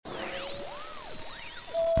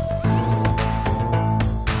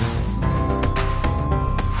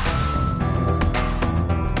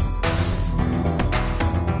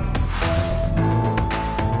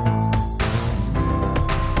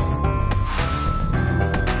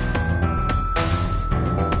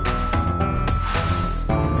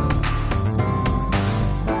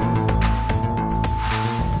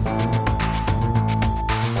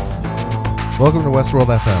Welcome to Westworld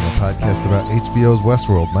FM, a podcast about HBO's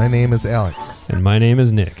Westworld. My name is Alex. And my name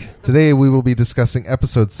is Nick. Today we will be discussing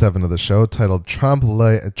episode 7 of the show, titled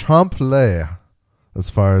Trompe-l'œil,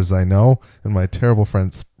 as far as I know, in my terrible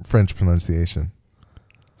French pronunciation.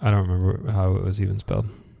 I don't remember how it was even spelled.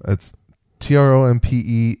 It's Trompel',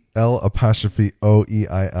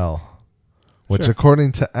 which Sure.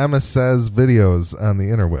 according to Emma Says videos on the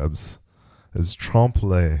interwebs, is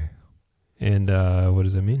trompe-l'œil. And what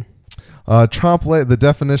does it mean? Trompe-l'œil, the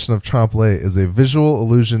definition of trompe-l'œil is a visual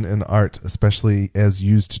illusion in art, especially as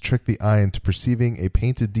used to trick the eye into perceiving a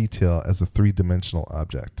painted detail as a three-dimensional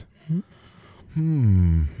object.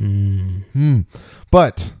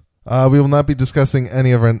 But we will not be discussing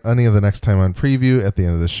any of the Next Time On preview at the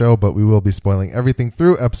end of the show, but we will be spoiling everything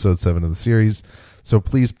through episode 7 of the series, so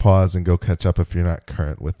please pause and go catch up if you're not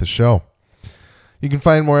current with the show. You can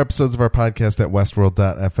find more episodes of our podcast at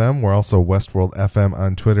westworld.fm. We're also Westworld FM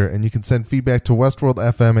on Twitter, and you can send feedback to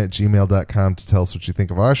westworldfm@gmail.com to tell us what you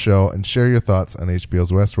think of our show and share your thoughts on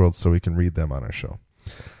HBO's Westworld so we can read them on our show.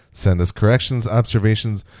 Send us corrections,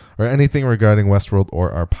 observations, or anything regarding Westworld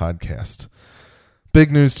or our podcast.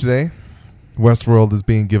 Big news today. Westworld is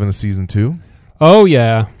being given a season 2. Oh,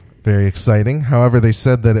 yeah. Very exciting. However, they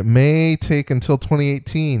said that it may take until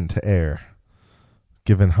 2018 to air,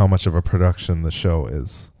 given how much of a production the show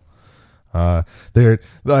is. I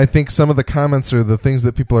think some of the comments or the things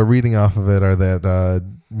that people are reading off of it are that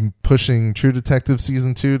pushing True Detective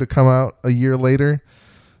Season 2 to come out a year later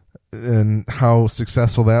and how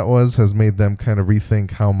successful that was has made them kind of rethink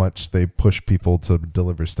how much they push people to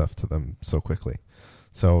deliver stuff to them so quickly.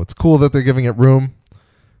 So it's cool that they're giving it room.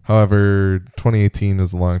 However, 2018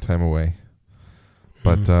 is a long time away,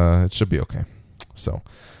 but it should be okay. So,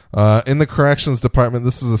 in the corrections department,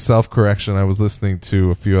 this is a self-correction. I was listening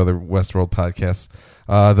to a few other Westworld podcasts.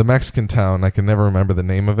 The Mexican town, I can never remember the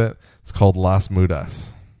name of it. It's called Las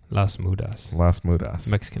Mudas. Las Mudas. Las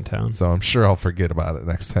Mudas. Mexican town. So I'm sure I'll forget about it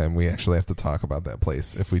next time we actually have to talk about that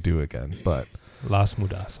place if we do again. But Las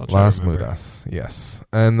Mudas. I'll try Las to remember. Mudas, yes.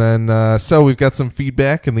 And then, so we've got some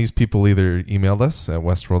feedback, and these people either emailed us at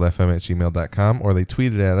westworldfm@gmail.com or they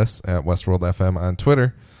tweeted at us at westworldfm on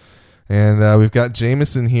Twitter. And we've got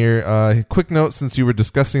Jameson here. Quick note, since you were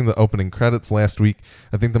discussing the opening credits last week,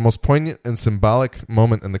 I think the most poignant and symbolic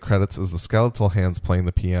moment in the credits is the skeletal hands playing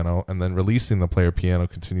the piano, and then releasing the player piano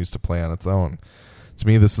continues to play on its own. To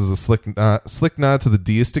me, this is a slick nod to the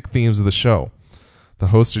deistic themes of the show. The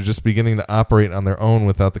hosts are just beginning to operate on their own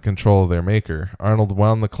without the control of their maker. Arnold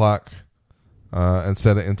wound the clock and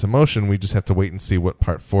set it into motion. We just have to wait and see what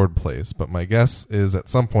part Ford plays. But my guess is at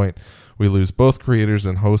some point we lose both creators,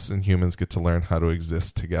 and hosts and humans get to learn how to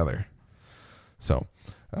exist together. So,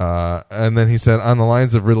 and then he said, on the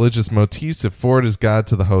lines of religious motifs, if Ford is God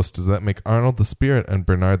to the host, does that make Arnold the spirit and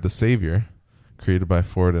Bernard the savior, created by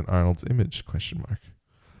Ford in Arnold's image? ?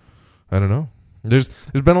 I don't know. There's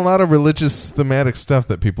been a lot of religious thematic stuff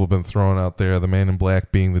that people have been throwing out there. The Man in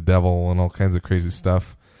Black being the devil and all kinds of crazy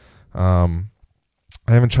stuff. I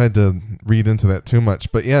haven't tried to read into that too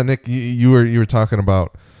much, but yeah, Nick, you were talking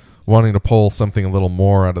about wanting to pull something a little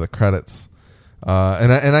more out of the credits,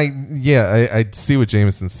 and I see what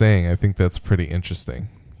Jameson's saying. I think that's pretty interesting.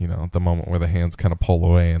 You know, the moment where the hands kind of pull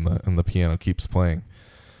away and the piano keeps playing.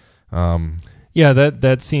 Yeah,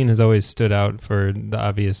 that scene has always stood out for the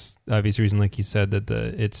obvious reason, like you said, that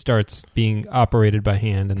it starts being operated by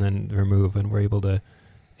hand and then remove, and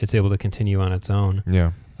it's able to continue on its own.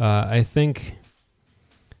 Yeah, I think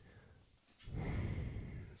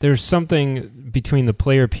there's something between the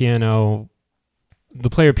player piano. The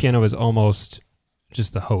player piano is almost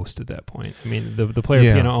just the host at that point. I mean, the player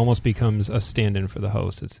piano almost becomes a stand-in for the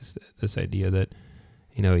host. It's this idea that,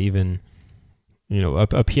 even.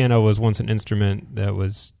 A piano was once an instrument that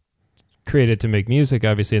was created to make music,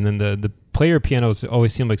 obviously, and then the player pianos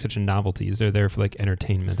always seem like such a novelty. They're there for like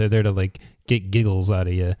entertainment. They're there to like get giggles out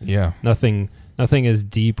of you. Yeah. Nothing as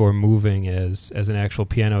deep or moving as an actual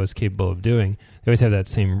piano is capable of doing. They always have that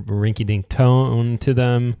same rinky-dink tone to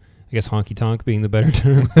them. I guess honky-tonk being the better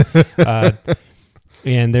term.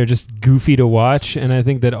 And they're just goofy to watch. And I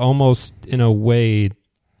think that almost in a way,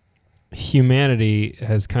 humanity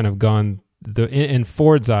has kind of gone in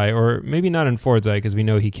Ford's eye, or maybe not in Ford's eye, because we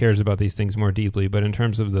know he cares about these things more deeply, but in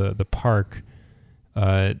terms of the park,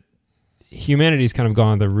 humanity's kind of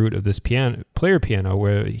gone the route of this player piano,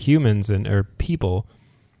 where humans or people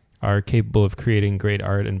are capable of creating great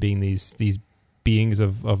art and being these beings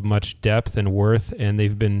of much depth and worth, and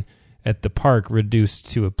they've been at the park reduced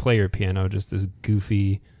to a player piano, just this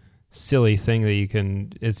goofy, silly thing that you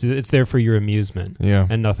can. It's there for your amusement, yeah,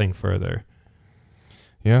 and nothing further.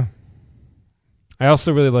 Yeah. I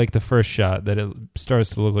also really like the first shot that it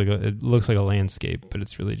starts to look like it looks like a landscape, but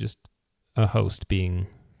it's really just a host being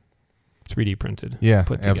 3D printed. Yeah,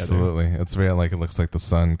 put together. Absolutely. It's very like it looks like the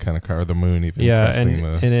sun kind of or the moon even.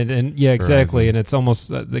 And yeah, exactly. horizon. And it's almost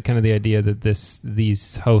the kind of the idea that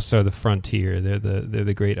these hosts are the frontier. They're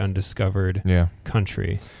the great undiscovered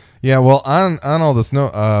country. Yeah. Well, on all this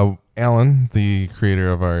note, Alan, the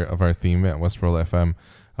creator of our theme at Westworld FM,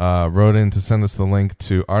 wrote in to send us the link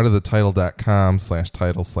to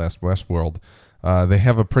artofthetitle.com/title/Westworld. They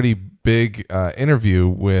have a pretty big interview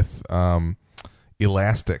with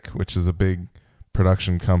Elastic, which is a big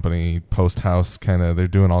production company, Post House kind of. They're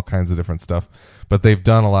doing all kinds of different stuff, but they've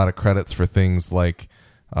done a lot of credits for things like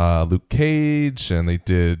Luke Cage, and they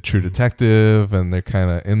did True Detective, and they're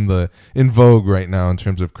kind of in vogue right now in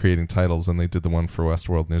terms of creating titles. And they did the one for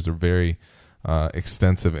Westworld. And there's a very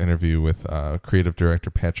extensive interview with creative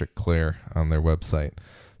director Patrick Clare on their website.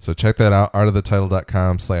 So check that out,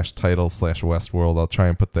 artofthetitle.com/title/Westworld. I'll try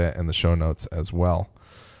and put that in the show notes as well.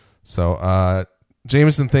 So,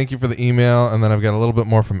 Jameson, thank you for the email. And then I've got a little bit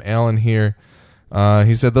more from Alan here.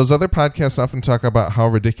 He said, those other podcasts often talk about how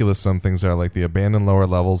ridiculous some things are, like the abandoned lower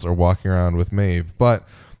levels or walking around with Maeve. But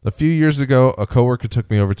a few years ago, a coworker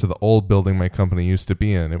took me over to the old building my company used to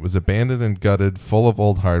be in. It was abandoned and gutted, full of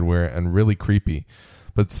old hardware, and really creepy.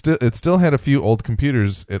 But it still had a few old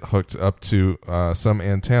computers it hooked up to some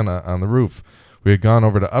antenna on the roof. We had gone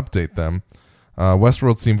over to update them.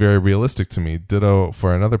 Westworld seemed very realistic to me. Ditto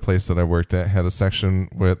for another place that I worked at had a section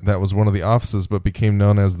that was one of the offices but became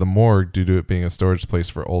known as the morgue due to it being a storage place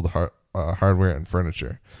for old hardware and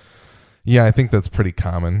furniture. Yeah, I think that's pretty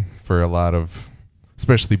common for a lot of,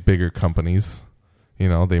 especially bigger companies. You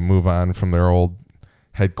know, they move on from their old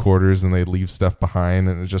headquarters and they leave stuff behind,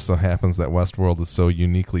 and it just so happens that Westworld is so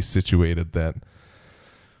uniquely situated that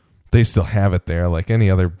they still have it there. Like any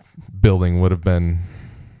other building would have been.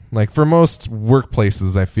 Like for most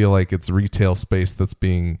workplaces, I feel like it's retail space that's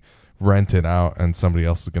being rented out and somebody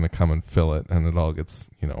else is going to come and fill it, and it all gets,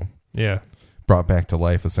 brought back to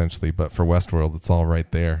life essentially. But for Westworld, it's all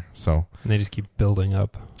right there. So and they just keep building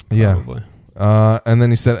up. Probably. And then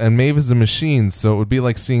he said, and Maeve is a machine, so it would be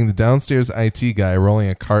like seeing the downstairs IT guy rolling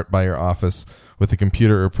a cart by your office with a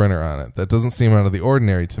computer or printer on it. That doesn't seem out of the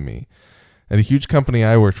ordinary to me. At a huge company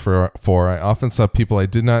I worked for, I often saw people I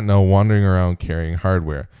did not know wandering around carrying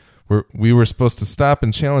hardware. We were supposed to stop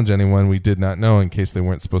and challenge anyone we did not know in case they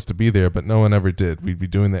weren't supposed to be there, but no one ever did. We'd be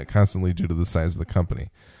doing that constantly due to the size of the company.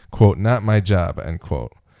 Quote, not my job, end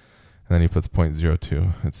quote. And then he puts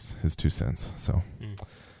 0.02. It's his 2 cents. So,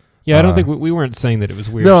 yeah, I don't think we weren't saying that it was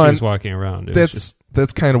weird. No, she was walking around. That's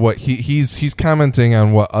kind of what he's commenting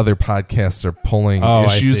on what other podcasts are pulling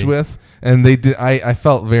issues with, and they did. I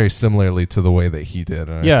felt very similarly to the way that he did.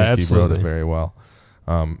 And I think absolutely. He wrote it very well.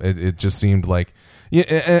 It just seemed like.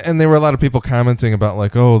 Yeah, and there were a lot of people commenting about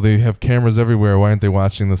like, oh, they have cameras everywhere. Why aren't they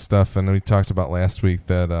watching this stuff? And we talked about last week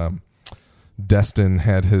that Destin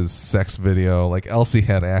had his sex video. Like Elsie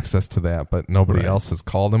had access to that, but nobody else has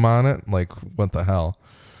called him on it. Like, what the hell?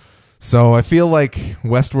 So I feel like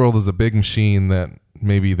Westworld is a big machine that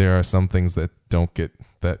maybe there are some things that don't get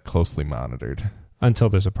that closely monitored. Until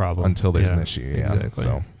there's a problem. Until there's an issue, yeah. Exactly.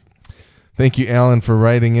 So thank you, Alan, for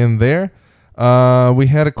writing in there. We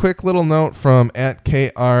had a quick little note from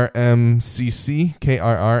 @KRRMCC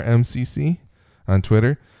on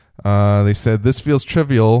Twitter. They said, this feels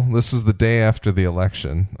trivial. This was the day after the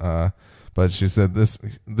election. But she said, this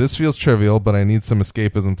feels trivial, but I need some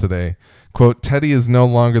escapism today. Quote, Teddy is no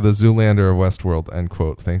longer the Zoolander of Westworld, end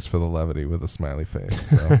quote. Thanks for the levity with a smiley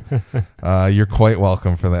face. So, you're quite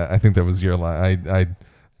welcome for that. I think that was your line.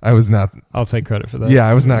 I was not. I'll take credit for that. Yeah,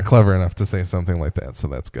 I was not clever enough to say something like that, so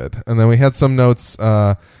that's good. And then we had some notes.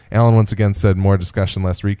 Alan once again said more discussion,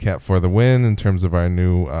 less recap for the win in terms of our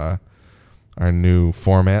new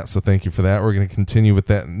format. So thank you for that. We're going to continue with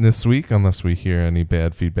that this week, unless we hear any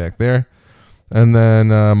bad feedback there. And then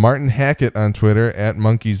Martin Hackett on Twitter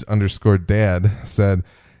 @monkeys_dad said,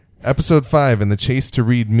 Episode 5, in the chase to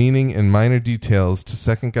read meaning and minor details to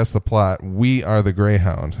second guess the plot, we are the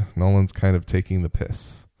Greyhound. Nolan's kind of taking the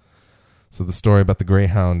piss. So the story about the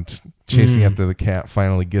Greyhound chasing after the cat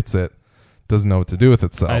finally gets it, doesn't know what to do with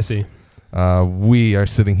itself. I see. We are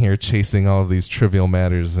sitting here chasing all of these trivial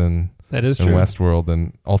matters in Westworld,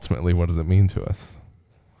 and ultimately, what does it mean to us?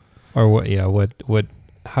 Or what? Yeah, what?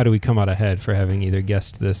 How do we come out ahead for having either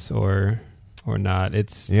guessed this or not?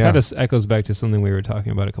 It's kind of echoes back to something we were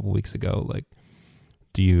talking about a couple weeks ago. Like,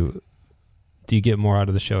 do you get more out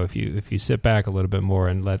of the show if you sit back a little bit more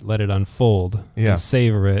and let it unfold and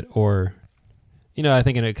savor it, or I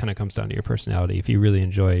think it kind of comes down to your personality. If you really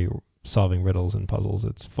enjoy solving riddles and puzzles.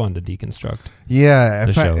 It's fun to deconstruct. Yeah,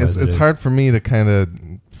 it's hard for me to kind of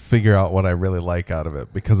figure out what I really like out of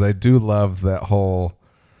it, because I do love that whole.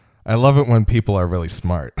 I love it when people are really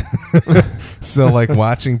smart. So like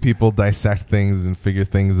watching people dissect things and figure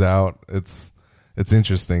things out, it's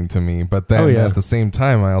interesting to me. But then at the same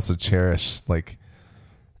time, I also cherish like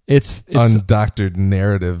it's undoctored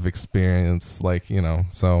narrative experience, like, you know,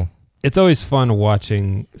 so. It's always fun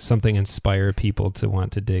watching something inspire people to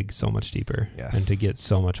want to dig so much deeper and to get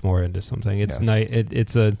so much more into something. It's nice.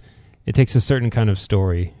 It takes a certain kind of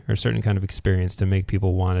story or a certain kind of experience to make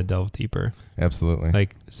people want to delve deeper. Absolutely.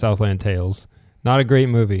 Like Southland Tales, not a great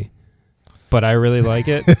movie, but I really like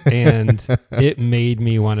it, and it made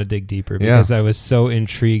me want to dig deeper because I was so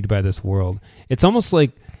intrigued by this world. It's almost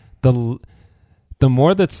like the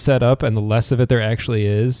more that's set up and the less of it there actually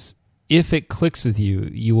is. If it clicks with you,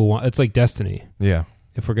 you will want. It's like Destiny. Yeah.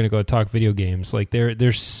 If we're gonna go talk video games, like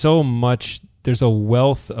there's so much. There's a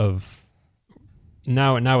wealth of.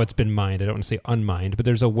 Now it's been mined. I don't want to say unmined, but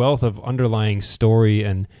there's a wealth of underlying story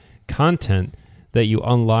and content that you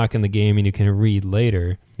unlock in the game and you can read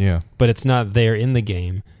later. Yeah. But it's not there in the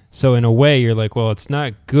game. So in a way, you're like, well, it's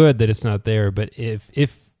not good that it's not there. But if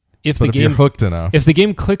the game, you're hooked enough, if the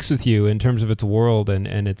game clicks with you in terms of its world and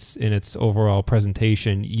its overall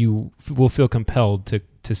presentation, you will feel compelled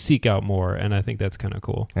to seek out more, and I think that's kind of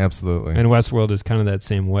cool. Absolutely. And Westworld is kind of that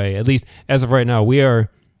same way. At least as of right now, we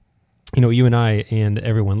are. You know, you and I and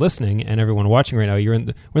everyone listening and everyone watching right now, we're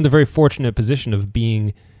in the very fortunate position of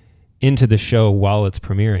being into the show while it's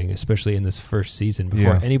premiering, especially in this first season,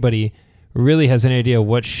 before anybody really has any idea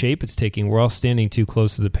what shape it's taking. We're all standing too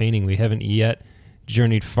close to the painting. We haven't yet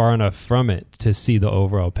journeyed far enough from it to see the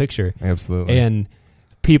overall picture. Absolutely. And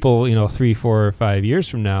people, 3, 4, or 5 years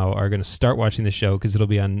from now are going to start watching the show because it'll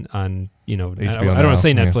be on HBO I don't want to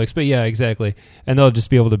say Netflix, but yeah, exactly. And they'll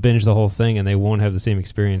just be able to binge the whole thing, and they won't have the same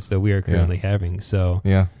experience that we are currently having. So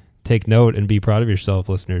take note and be proud of yourself,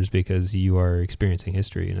 listeners, because you are experiencing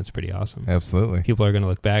history, and it's pretty awesome. Absolutely. People are going to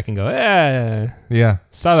look back and go,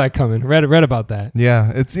 saw that coming, read about that.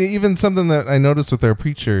 Yeah, it's even something that I noticed with our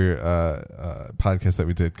Preacher podcast that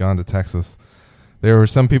we did, Gone to Texas. There were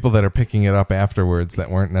some people that are picking it up afterwards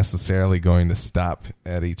that weren't necessarily going to stop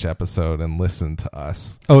at each episode and listen to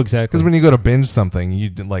us. Oh, exactly. Because when you go to binge something,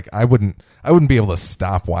 I wouldn't be able to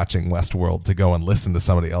stop watching Westworld to go and listen to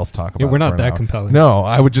somebody else talk about it. We're not that compelling. No,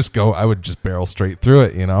 I would just barrel straight through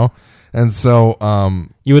it, And so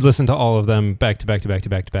you would listen to all of them back to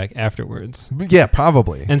back afterwards. Yeah,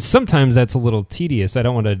 probably. And sometimes that's a little tedious. I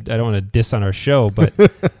don't want to diss on our show, but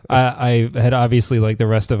I had obviously, like the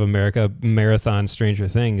rest of America, marathon Stranger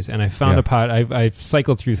Things, and I found a pod. I've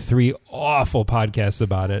cycled through 3 awful podcasts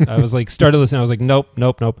about it. I was like, started listening. I was like, nope.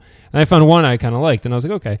 And I found one I kind of liked, and I was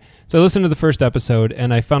like, okay. So I listened to the first episode,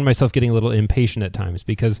 and I found myself getting a little impatient at times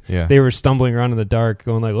because they were stumbling around in the dark,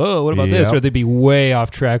 going like, "Whoa, what about this?" Or they'd be way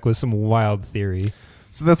off track with some wild theory.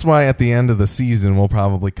 So that's why at the end of the season, we'll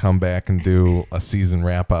probably come back and do a season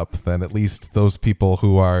wrap up. Then at least those people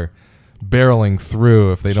who are barreling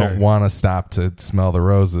through, if they don't want to stop to smell the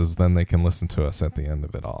roses, then they can listen to us at the end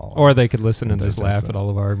of it all. Or they could listen and just laugh at all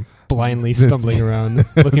of our blindly stumbling around,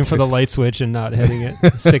 looking for the light switch and not hitting it,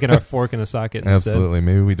 sticking our fork in a socket instead. Absolutely.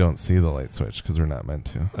 Maybe we don't see the light switch because we're not meant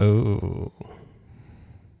to. Oh.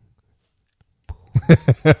 All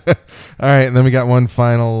right, and then we got one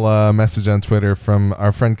final message on Twitter from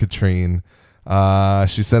our friend Katrine.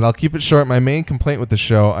 She said, "I'll keep it short. My main complaint with the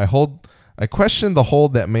show, I question the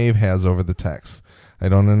hold that Maeve has over the text. I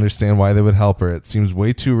don't understand why they would help her. It seems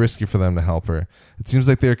way too risky for them to help her. It seems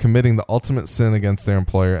like they are committing the ultimate sin against their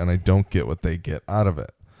employer, and I don't get what they get out of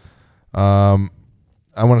it." I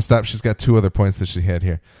want to stop. She's got 2 other points that she had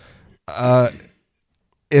here.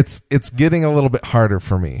 It's getting a little bit harder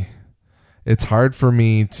for me. It's hard for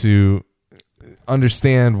me to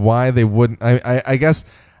understand why they wouldn't. I guess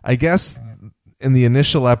in the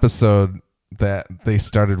initial episode that they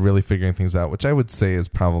started really figuring things out, which I would say is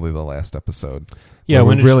probably the last episode. Yeah,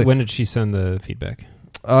 when did she send the feedback?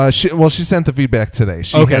 She sent the feedback today.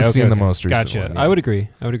 She has seen the most recent Gotcha. one. Yeah. I would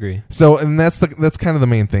agree. So, and that's kind of the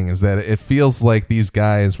main thing, is that it feels like these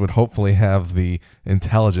guys would hopefully have the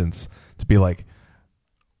intelligence to be like,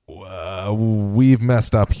 we've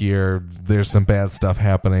messed up here. There's some bad stuff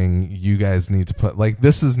happening. You guys need to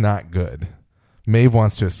this is not good. Maeve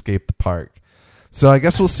wants to escape the park. So I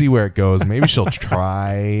guess we'll see where it goes. Maybe she'll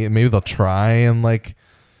try. Maybe they'll try and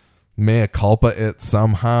mea culpa it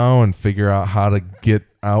somehow and figure out how to get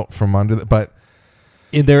out from under it. But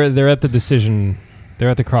they're at the decision. They're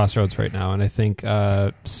at the crossroads right now, and I think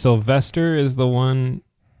Sylvester is the one.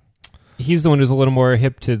 He's the one who's a little more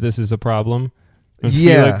hip to this is a problem.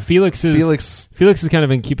 Yeah, Felix is kind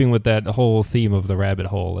of in keeping with that whole theme of the rabbit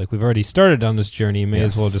hole. Like, we've already started down this journey, may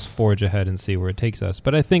as well just forge ahead and see where it takes us.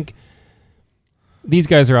 But I think these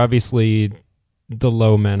guys are obviously the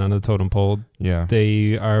low men on the totem pole. Yeah,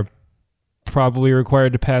 they are probably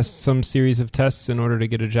required to pass some series of tests in order to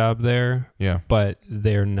get a job there. Yeah, but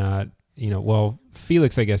they're not. Well,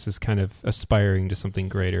 Felix, I guess, is kind of aspiring to something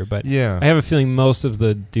greater. But yeah, I have a feeling most of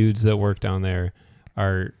the dudes that work down there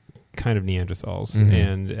are kind of Neanderthals,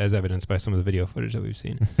 and as evidenced by some of the video footage that we've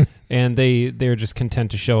seen. And they're just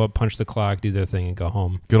content to show up, punch the clock, do their thing, and go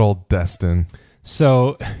home. Good old Destin.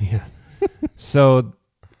 So, yeah. So,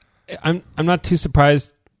 I'm not too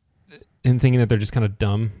surprised in thinking that they're just kind of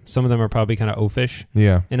dumb. Some of them are probably kind of oafish.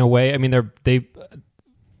 Yeah. In a way. I mean, they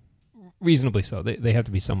reasonably so. They have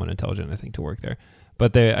to be somewhat intelligent, I think, to work there.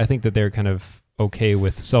 But I think that they're kind of okay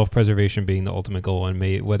with self-preservation being the ultimate goal,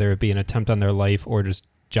 and whether it be an attempt on their life or just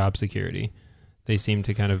job security. They seem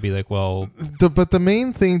to kind of be like, well... But the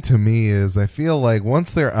main thing to me is I feel like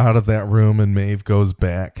once they're out of that room and Maeve goes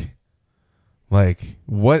back, like,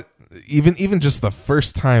 what... Even just the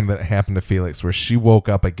first time that it happened to Felix, where she woke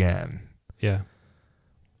up again. Yeah.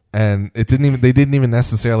 And they didn't even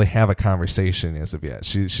necessarily have a conversation as of yet.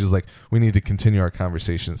 She's like, we need to continue our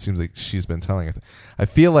conversation. It seems like she's been telling it. I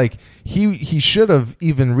feel like he should have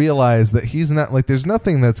even realized that he's not, like, there's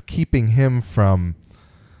nothing that's keeping him from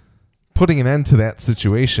putting an end to that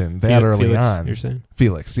situation early Felix, on. You're saying?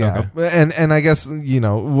 Felix, yeah. Okay. And I guess,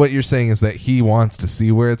 what you're saying is that he wants to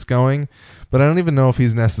see where it's going, but I don't even know if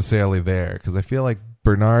he's necessarily there, because I feel like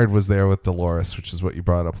Bernard was there with Dolores, which is what you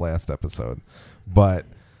brought up last episode. But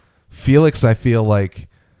Felix, I feel like,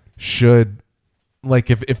 should,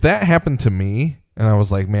 like, if that happened to me and I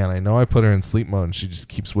was like, man, I know I put her in sleep mode and she just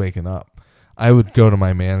keeps waking up, I would go to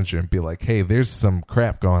my manager and be like, hey, there's some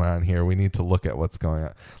crap going on here. We need to look at what's going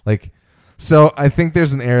on. Like, so I think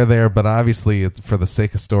there's an error there, but obviously for the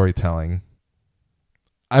sake of storytelling,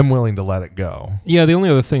 I'm willing to let it go. Yeah, the only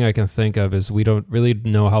other thing I can think of is we don't really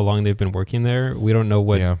know how long they've been working there. We don't know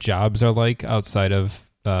what jobs are like outside of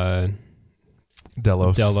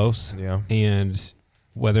Delos. Yeah. And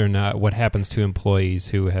whether or not what happens to employees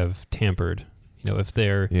who have tampered. If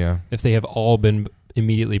they have all been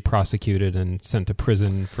immediately prosecuted and sent to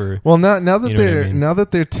prison for. Well, now that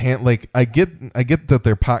they're like, I get that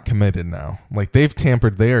they're pot committed now. Like, they've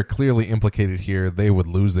tampered, they are clearly implicated here. They would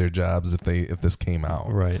lose their jobs if this came out.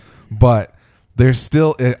 Right. But there's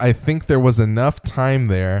still, I think there was enough time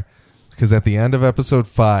there, because at the end of episode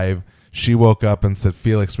 5, she woke up and said,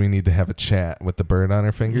 Felix, we need to have a chat, with the bird on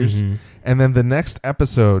her fingers. Mm-hmm. And then the next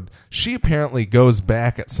episode, she apparently goes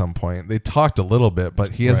back at some point. They talked a little bit,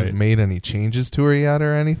 but he hasn't made any changes to her yet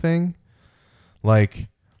or anything. Like,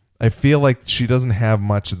 I feel like she doesn't have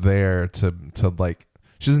much there to like,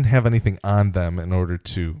 she doesn't have anything on them in order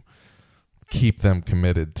to keep them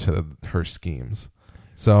committed to her schemes.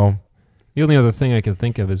 So the only other thing I can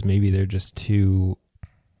think of is maybe they're just too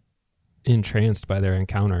entranced by their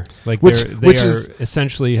encounter. Like, they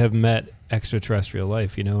essentially have met extraterrestrial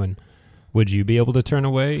life, and would you be able to turn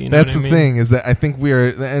away? That's the thing, is that I think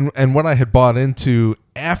we're, and what I had bought into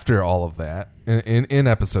after all of that in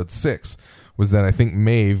episode 6 was that I think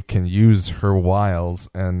Maeve can use her wiles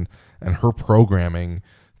and her programming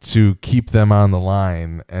to keep them on the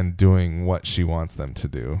line and doing what she wants them to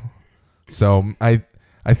do. So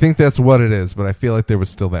I think that's what it is, but I feel like there was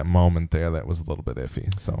still that moment there that was a little bit iffy.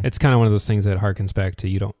 So it's kind of one of those things that harkens back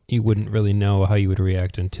to you wouldn't really know how you would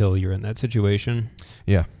react until you're in that situation.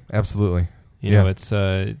 Yeah, absolutely. It's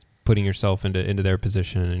putting yourself into their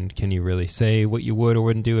position, and can you really say what you would or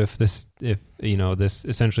wouldn't do if this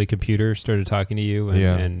essentially computer started talking to you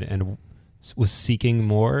and was seeking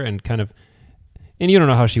more and kind of. And you don't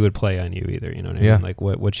know how she would play on you either, you know what I mean? Like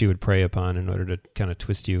what she would prey upon in order to kind of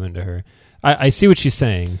twist you into her. I see what she's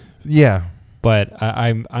saying. Yeah. But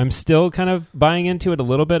I'm still kind of buying into it a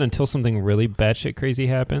little bit until something really batshit crazy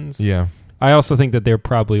happens. Yeah. I also think that they're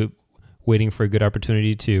probably waiting for a good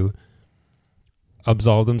opportunity to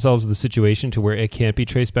absolve themselves of the situation to where it can't be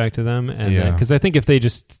traced back to them. And because I think if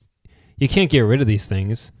you can't get rid of these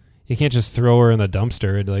things. You can't just throw her in the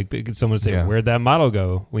dumpster. Like, someone would say, where'd that model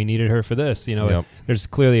go? We needed her for this. There's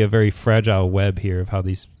clearly a very fragile web here of how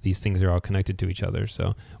these things are all connected to each other.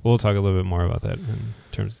 So we'll talk a little bit more about that in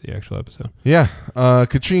terms of the actual episode. Yeah.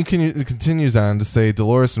 Katrine continues on to say,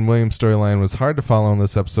 Dolores and William's storyline was hard to follow in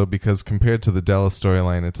this episode because compared to the Delos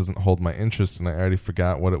storyline, it doesn't hold my interest, and I already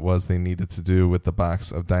forgot what it was they needed to do with the box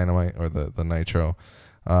of dynamite or the nitro.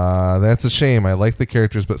 That's a shame. I like the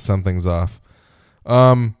characters, but something's off.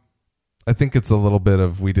 I think it's a little bit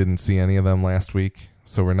of we didn't see any of them last week,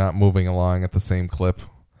 so we're not moving along at the same clip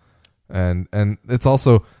And it's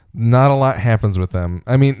also not a lot happens with them.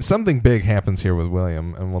 I mean, something big happens here with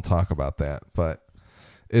William, and we'll talk about that. But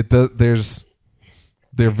it does.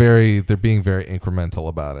 They're being very incremental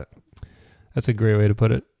about it. That's a great way to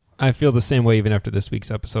put it. I feel the same way even after this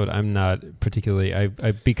week's episode. I'm not particularly.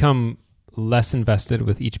 I've become less invested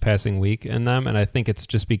with each passing week in them, and I think it's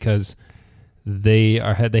just because they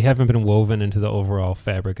haven't been woven into the overall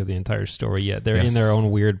fabric of the entire story yet. They're in their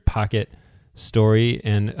own weird pocket story,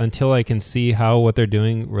 and until I can see how what they're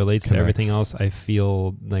doing relates to everything else, I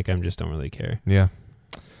feel like I just don't really care.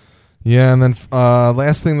 Yeah, and then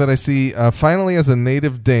last thing that I see, finally as a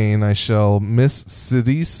native Dane, I shall miss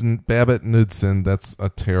Sidis Babbitt Knudsen. That's a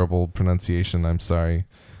terrible pronunciation, I'm sorry.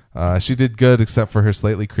 She did good except for her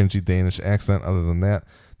slightly cringy Danish accent. Other than that,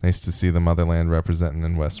 nice to see the motherland representing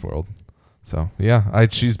in Westworld. So, yeah,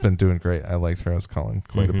 she's been doing great. I liked her. I was calling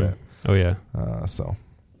quite a bit. Oh, yeah.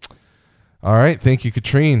 All right. Thank you,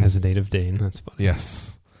 Katrine. As a native Dane. That's funny.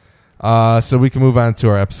 Yes. So we can move on to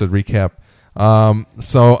our episode recap.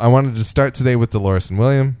 So I wanted to start today with Dolores and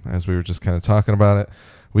William, as we were just kind of talking about it.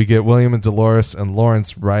 We get William and Dolores and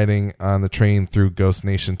Lawrence riding on the train through Ghost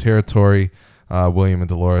Nation territory. William and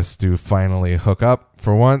Dolores do finally hook up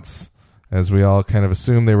for once, as we all kind of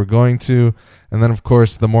assumed they were going to. And then, of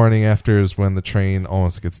course, the morning after is when the train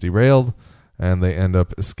almost gets derailed, and they end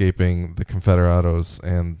up escaping the Confederados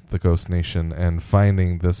and the Ghost Nation and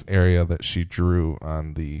finding this area that she drew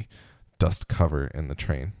on the dust cover in the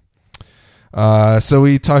train. So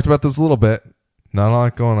we talked about this a little bit. Not a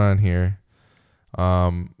lot going on here.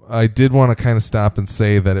 I did want to kind of stop and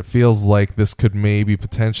say that it feels like this could maybe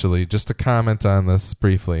potentially, just to comment on this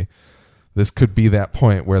briefly, this could be that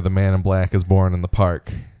point where the Man in Black is born in the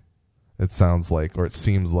park. It sounds like, or it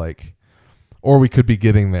seems like. Or we could be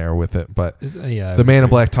getting there with it, but the Man in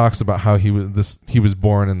Black talks about how he was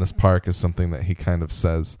born in this park is something that he kind of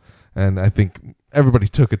says, and I think everybody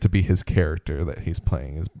took it to be his character that he's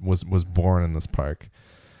playing was born in this park,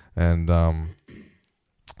 and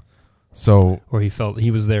so or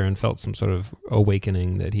he was there and felt some sort of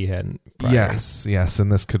awakening that he hadn't prior. Yes,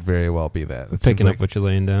 and this could very well be that. Picking up what you're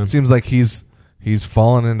laying down. It seems like he's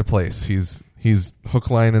fallen into place. He's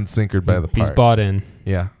hook, line, and sinkered by the park. He's bought in.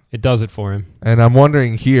 Yeah. It does it for him. And I'm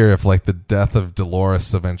wondering here if like the death of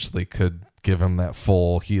Dolores eventually could give him that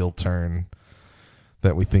full heel turn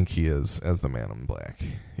that we think he is as the Man in Black,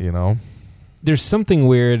 you know? There's something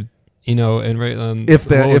weird, you know, and if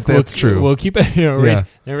that's true. We'll keep it,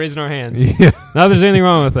 they're raising our hands. Yeah. Not there's anything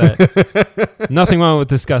wrong with that. Nothing wrong with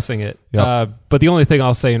discussing it. Yep. But the only thing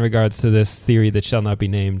I'll say in regards to this theory that shall not be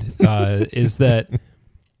named is that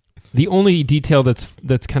the only detail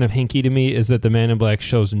that's kind of hinky to me is that the Man in Black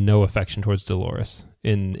shows no affection towards Dolores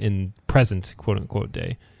in present quote unquote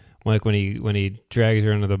day, like when he drags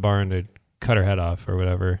her into the barn to cut her head off or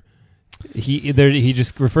whatever. He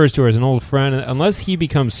just refers to her as an old friend, unless he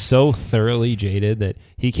becomes so thoroughly jaded that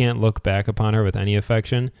he can't look back upon her with any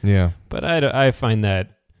affection. Yeah, but I find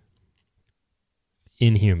that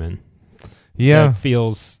inhuman. Yeah,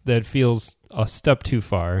 that feels a step too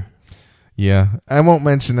far. Yeah, I won't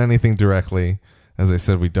mention anything directly. As I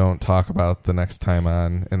said, we don't talk about the next time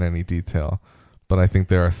on in any detail. But I think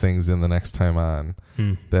there are things in the next time on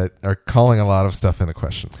that are calling a lot of stuff into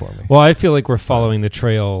question for me. Well, I feel like we're following the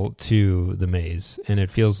trail to the maze, and it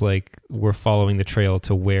feels like we're following the trail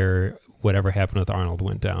to where whatever happened with Arnold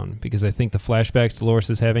went down. Because I think the flashbacks Dolores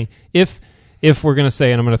is having, if we're going to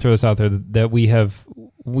say, and I'm going to throw this out there, that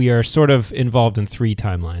we are sort of involved in three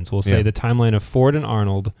timelines. We'll say the timeline of Ford and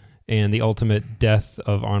Arnold, and the ultimate death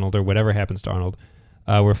of Arnold or whatever happens to Arnold.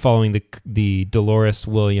 We're following the Dolores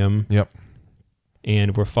William. Yep.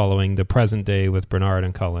 And we're following the present day with Bernard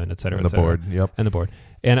and Cullen, et cetera, and the board. Yep. And the board.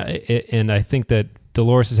 And I think that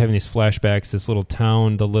Dolores is having these flashbacks, this little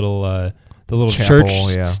town, the little chapel,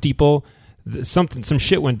 church steeple. Some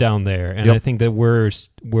shit went down there, and I think that we're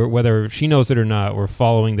whether she knows it or not, we're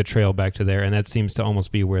following the trail back to there, and that seems to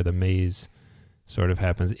almost be where the maze sort of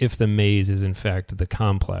happens. If the maze is in fact the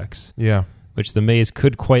complex, which the maze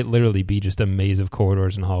could quite literally be just a maze of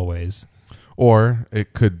corridors and hallways, or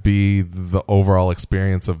it could be the overall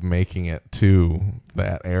experience of making it to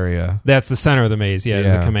that area. That's the center of the maze.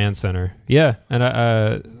 Yeah, the command center. Yeah,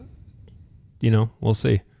 and we'll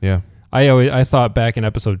see. Yeah, I thought back in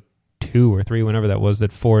episode 2 or 3, whenever that was,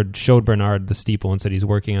 that Ford showed Bernard the steeple and said he's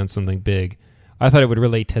working on something big. I thought it would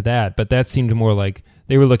relate to that, but that seemed more like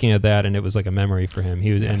they were looking at that and it was like a memory for him.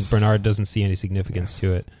 And Bernard doesn't see any significance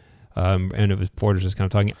to it. And it was Ford was just kind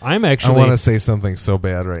of talking. I want to say something so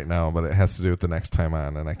bad right now, but it has to do with the next time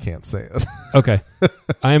on, and I can't say it. Okay,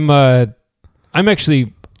 I'm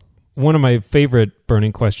actually, one of my favorite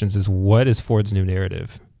burning questions is, what is Ford's new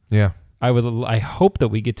narrative? Yeah, I hope that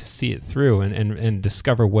we get to see it through and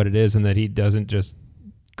discover what it is, and that he doesn't just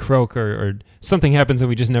croak or something happens that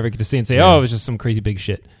we just never get to see and say, oh, it was just some crazy big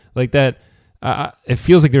shit like that. It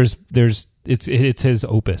feels like it's his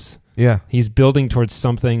opus. Yeah, he's building towards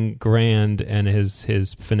something grand and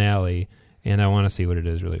his finale, and I want to see what it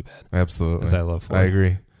is really bad. Absolutely, because I love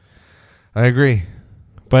Floyd. I agree.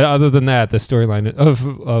 But other than that, the storyline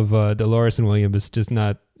of Dolores and William is just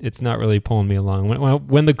not. It's not really pulling me along.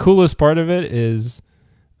 When the coolest part of it is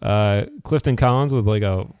Clifton Collins with like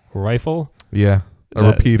a rifle. Yeah,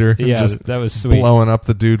 repeater. Yeah, just that was sweet. Blowing up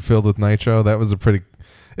the dude filled with nitro. That was it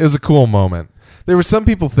was a cool moment. There were some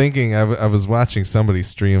people thinking, I was watching somebody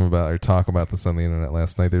stream about or talk about this on the internet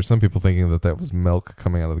last night. There were some people thinking that was milk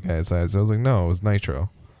coming out of the guy's eyes. I was like, no, it was nitro.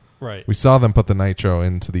 Right. We saw them put the nitro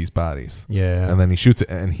into these bodies. Yeah. And then he shoots it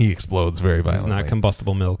and he explodes very violently. It's not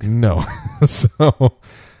combustible milk. No. So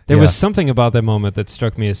there was something about that moment that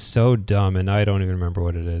struck me as so dumb, and I don't even remember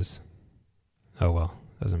what it is. Oh well,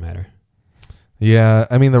 doesn't matter. Yeah,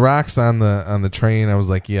 I mean the rocks on the train. I was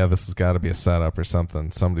like, yeah, this has got to be a setup or something.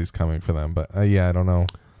 Somebody's coming for them, but yeah, I don't know.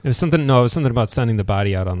 It was something. No, it was something about sending the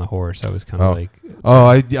body out on the horse. I was kind of like,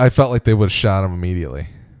 I felt like they would have shot him immediately.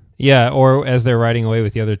 Yeah, or as they're riding away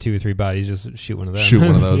with the other 2 or 3 bodies, just shoot one of them. Shoot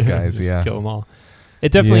one of those guys. Just kill them all.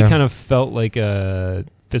 It definitely kind of felt like a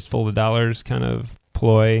Fistful of Dollars kind of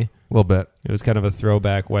ploy. A little bit. It was kind of a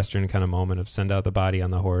throwback Western kind of moment of send out the body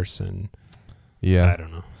on the horse, and I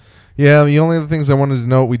don't know. Yeah, the only other things I wanted to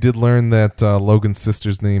note, we did learn that Logan's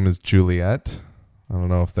sister's name is Juliet. I don't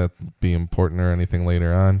know if that'd be important or anything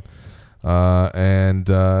later on. And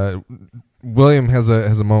William has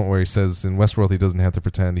a moment where he says in Westworld he doesn't have to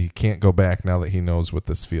pretend. He can't go back now that he knows what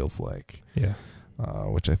this feels like. Yeah.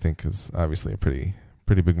 Which I think is obviously a pretty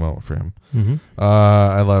big moment for him. Mm-hmm.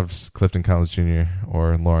 I loved Clifton Collins Jr.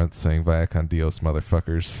 or Lawrence saying "Vaya con Dios,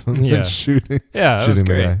 motherfuckers," and shooting was great.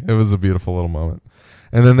 the guy. It was a beautiful little moment.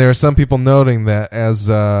 And then there are some people noting that as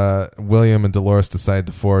William and Dolores decide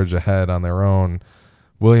to forge ahead on their own,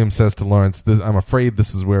 William says to Lawrence, I'm afraid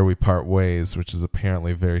this is where we part ways, which is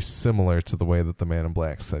apparently very similar to the way that the Man in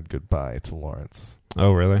Black said goodbye to Lawrence.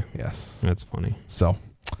 Oh, really? Yes. That's funny. So.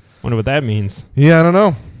 Wonder what that means. Yeah, I don't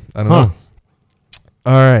know. All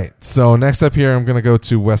right. So next up here, I'm going to go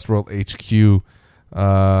to Westworld HQ.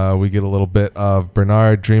 We get a little bit of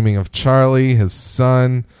Bernard dreaming of Charlie, his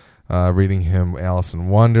son, reading him Alice in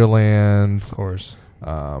Wonderland. Of course.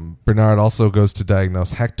 Bernard also goes to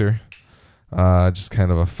diagnose Hector. Just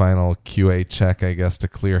kind of a final QA check, I guess, to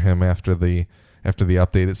clear him after the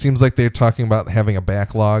update. It seems like they're talking about having a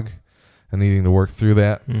backlog and needing to work through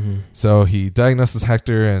that. Mm-hmm. So he diagnoses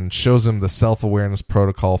Hector and shows him the self-awareness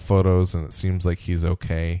protocol photos, and it seems like he's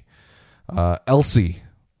okay. Elsie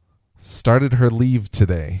started her leave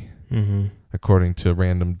today, according to a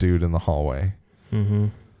random dude in the hallway.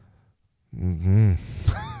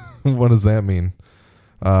 What does that mean?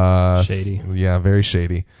 Shady. Yeah, very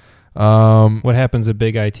shady. What happens at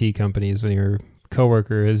big IT companies when your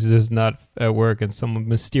coworker is just not at work and some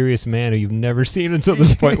mysterious man who you've never seen until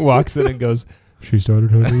this point walks in and goes, "She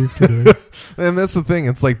started her leave today." And that's the thing.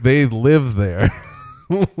 It's like they live there.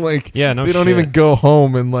 They don't even go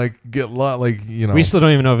home and get we still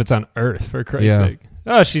don't even know if it's on Earth, for Christ's sake.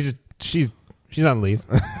 Oh, she's on leave.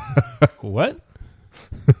 What?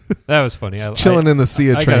 That was funny. Chilling in the sea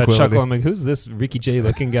of tranquility. I got a chuckle. I'm like, who's this Ricky J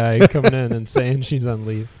looking guy coming in and saying she's on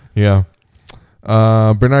leave? Yeah.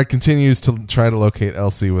 Bernard continues to try to locate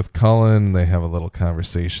Elsie with Cullen. They have a little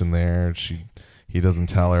conversation there. He doesn't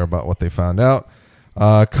tell her about what they found out.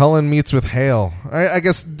 Cullen meets with Hale. I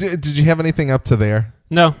guess, did you have anything up to there?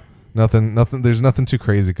 No. Nothing. There's nothing too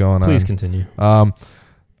crazy going on. Please continue.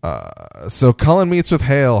 So Cullen meets with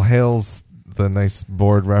Hale. Hale's the nice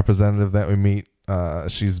board representative that we meet.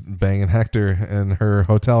 She's banging Hector in her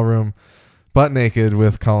hotel room, butt naked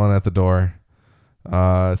with Cullen at the door.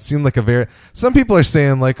 It seemed like some people are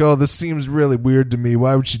saying oh, this seems really weird to me.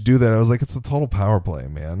 Why would she do that? I was like, it's a total power play,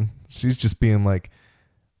 man. She's just being like,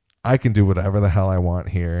 I can do whatever the hell I want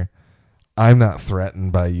here. I'm not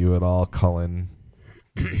threatened by you at all, Cullen.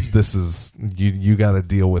 This is, you got to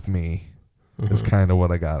deal with me. Is kind of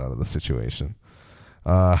what I got out of the situation.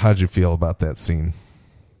 How'd you feel about that scene?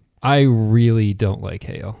 I really don't like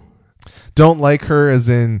Hale. Don't like her as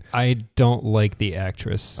in... I don't like the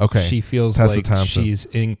actress. Okay. She feels Tessa like Thompson. She's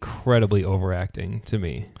incredibly overacting to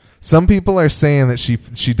me. Some people are saying that she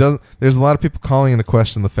doesn't... There's a lot of people calling into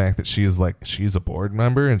question the fact that she's a board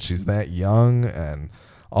member and she's that young and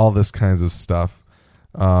all this kinds of stuff.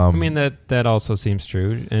 I mean, that also seems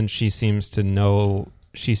true. And she seems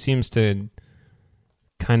to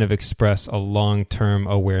kind of express a long-term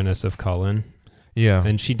awareness of Cullen. Yeah.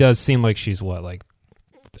 And she does seem like she's what, like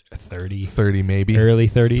 30 maybe. Early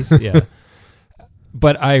 30s. Yeah.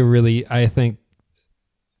 But I think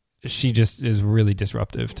she just is really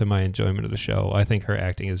disruptive to my enjoyment of the show. I think her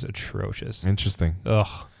acting is atrocious. Interesting.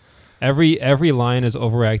 Ugh. Every line is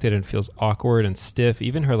overacted and feels awkward and stiff.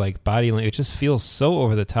 Even her like body language, it just feels so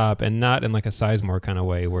over the top, and not in like a Sizemore kind of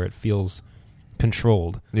way where it feels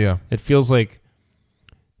controlled. Yeah. It feels like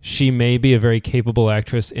she may be a very capable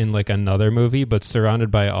actress in like another movie, but surrounded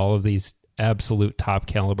by all of these absolute top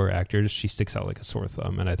caliber actors, she sticks out like a sore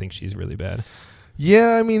thumb, and I think she's really bad.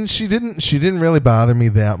 Yeah, I mean, she didn't really bother me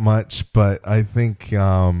that much, but I think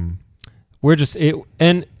we're just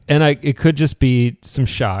it could just be some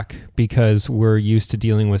shock because we're used to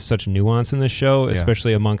dealing with such nuance in this show,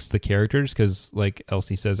 especially amongst the characters, because like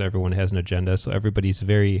Elsie says, everyone has an agenda, so everybody's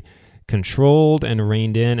very controlled and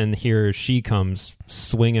reined in, and here she comes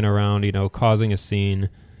swinging around, causing a scene,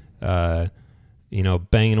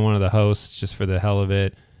 banging one of the hosts just for the hell of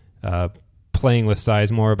it, playing with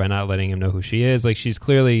Sizemore by not letting him know who she is. Like, she's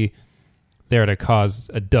clearly there to cause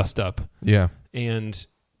a dust-up. Yeah. And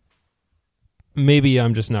maybe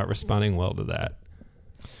I'm just not responding well to that.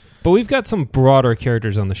 But we've got some broader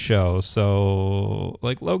characters on the show, so,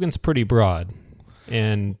 like, Logan's pretty broad.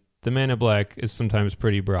 And the Man in Black is sometimes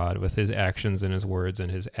pretty broad with his actions and his words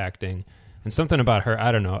and his acting. And something about her,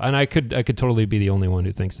 I don't know. And I could totally be the only one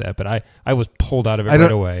who thinks that, but I was pulled out of it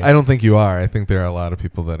right away. I don't think you are. I think there are a lot of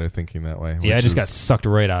people that are thinking that way. Yeah, I just got sucked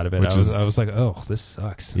right out of it. I was like, oh, this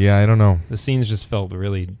sucks. Yeah, I don't know. The scenes just felt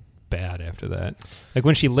really bad after that. Like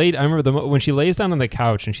when she when she lays down on the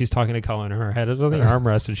couch and she's talking to Cullen, her head is on the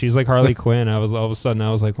armrest and she's like Harley Quinn. All of a sudden I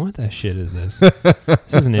was like, what the shit is this?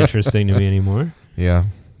 This isn't interesting to me anymore. Yeah.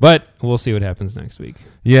 But we'll see what happens next week.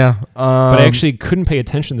 Yeah. But I actually couldn't pay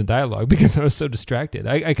attention to the dialogue because I was so distracted.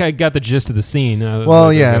 I got the gist of the scene. And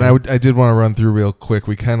I did want to run through real quick.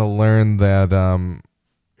 We kind of learned that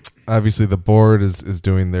obviously the board is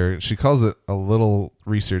doing she calls it a little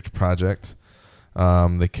research project.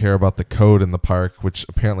 They care about the code in the park, which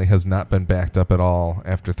apparently has not been backed up at all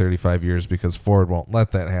after 35 years because Ford won't let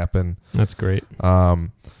that happen. That's great.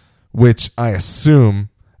 Which I assume...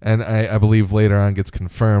 And I believe later on gets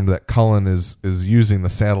confirmed that Cullen is using the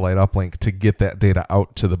satellite uplink to get that data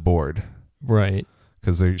out to the board. Right.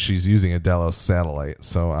 Because she's using a Delos satellite,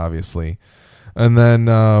 so obviously. And then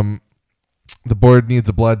the board needs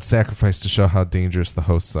a blood sacrifice to show how dangerous the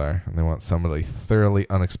hosts are. And they want somebody thoroughly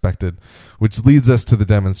unexpected, which leads us to the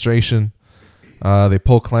demonstration. They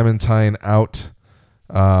pull Clementine out.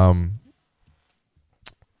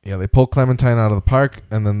 They pull Clementine out of the park,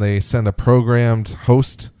 and then they send a programmed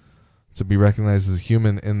host to be recognized as a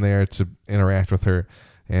human in there to interact with her.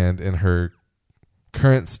 And in her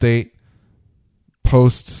current state,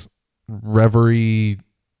 post-reverie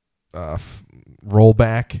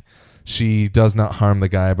rollback, she does not harm the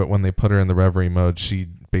guy, but when they put her in the reverie mode, she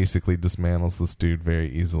basically dismantles this dude very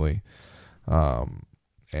easily.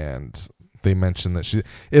 And they mentioned that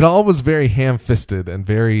it all was very ham-fisted and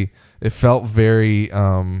it felt very,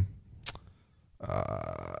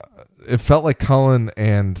 it felt like Cullen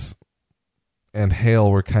and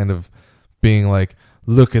Hale were kind of being like,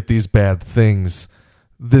 look at these bad things.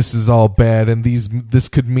 This is all bad, and this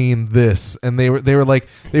could mean this. And they were laying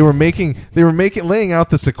out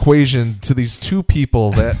this equation to these two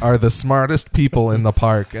people that are the smartest people in the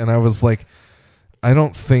park. And I was like, I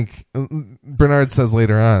don't think Bernard says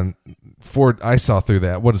later on, Ford, I saw through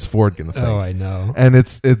that. What is Ford going to think? Oh, I know. And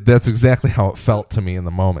that's exactly how it felt to me in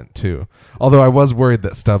the moment, too. Although I was worried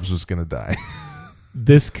that Stubbs was going to die.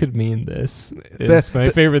 This could mean this. It's my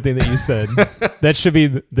favorite thing that you said. That should be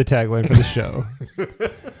the tagline for the show.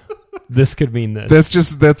 This could mean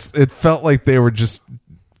this. It felt like they were just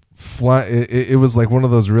it was like one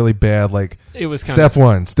of those really bad, like, it was step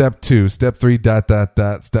 1, step 2, step 3, ...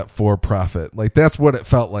 step 4, profit. Like, that's what it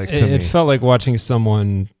felt like to me. It felt like watching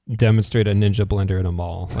someone demonstrate a Ninja blender in a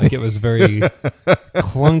mall. Like, it was very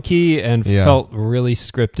clunky and felt really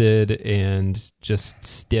scripted and just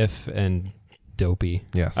stiff and dopey.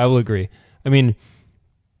 Yes. I will agree. I mean,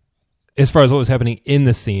 as far as what was happening in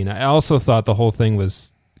the scene, I also thought the whole thing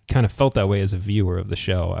was kind of felt that way as a viewer of the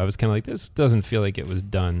show. I was kind of like, this doesn't feel like it was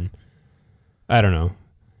done. I don't know.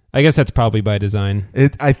 I guess that's probably by design.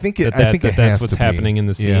 I think that's what's happening in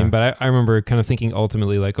the scene. Yeah. But I remember kind of thinking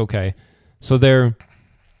ultimately, like, okay, so their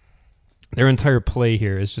entire play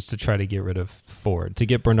here is just to try to get rid of Ford, to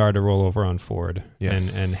get Bernard to roll over on Ford,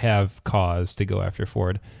 and have cause to go after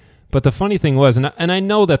Ford. But the funny thing was, and I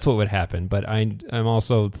know that's what would happen, but I'm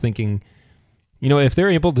also thinking, if they're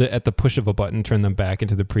able to, at the push of a button, turn them back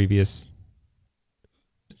into the previous,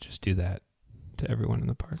 just do that to everyone in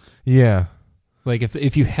the park. Yeah. Like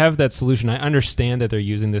if you have that solution, I understand that they're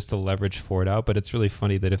using this to leverage Ford out, but it's really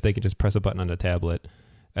funny that if they could just press a button on a tablet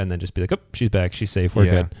and then just be like, oh, she's back, she's safe, we're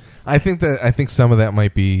good. I think some of that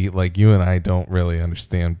might be like you and I don't really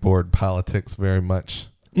understand board politics very much.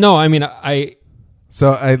 No, I mean I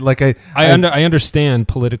understand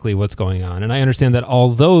politically what's going on, and I understand that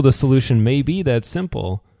although the solution may be that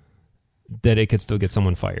simple, that it could still get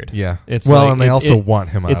someone fired. Yeah. And they also want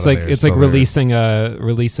him out of there. It's like releasing a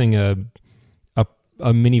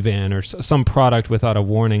minivan or some product without a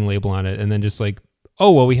warning label on it, and then just like,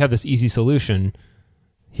 oh, well, we have this easy solution.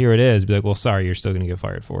 Here it is. Be like, well, sorry, you're still going to get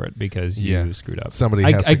fired for it because you screwed up. Somebody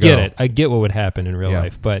has to I get go. it. I get what would happen in real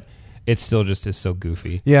life, but it still just is so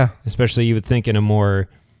goofy. Yeah. Especially you would think in a more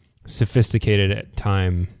sophisticated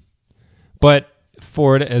time. But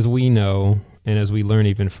Ford, as we know, and as we learn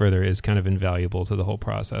even further, is kind of invaluable to the whole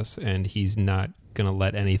process, and he's not going to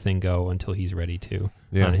let anything go until he's ready to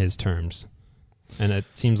on his terms. And it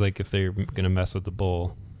seems like if they're going to mess with the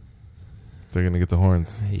bull, they're going to get the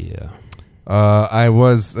horns. Yeah.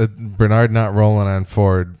 Bernard not rolling on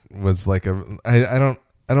Ford was like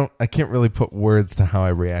I can't really put words to how I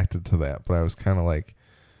reacted to that, but I was kind of like,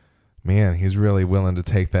 man, he's really willing to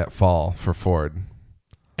take that fall for Ford.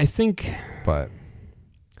 I think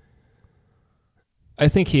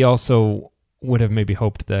he also would have maybe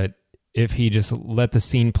hoped that if he just let the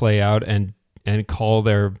scene play out and call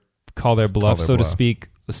their bluff, so to speak,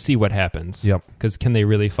 see what happens. Yep. Because can they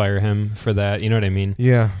really fire him for that? You know what I mean?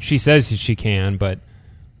 Yeah. She says she can, but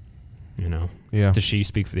yeah. Does she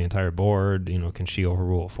speak for the entire board? Can she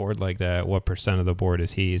overrule Ford like that? What percent of the board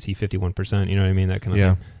is he? Is he 51%? You know what I mean? That kind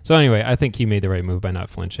of thing. So anyway, I think he made the right move by not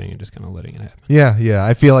flinching and just kind of letting it happen. Yeah.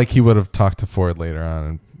 I feel like he would have talked to Ford later on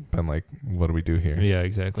and been like, what do we do here? Yeah,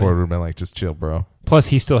 exactly. Ford would have been like, just chill, bro. Plus,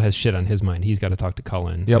 he still has shit on his mind. He's got to talk to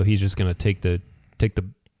Cullen. Yep. So he's just going to take the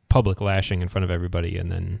public lashing in front of everybody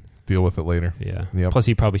and then deal with it later. Yeah. Yep. Plus,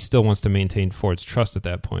 he probably still wants to maintain Ford's trust at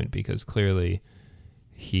that point because clearly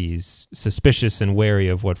he's suspicious and wary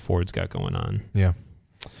of what Ford's got going on. Yeah.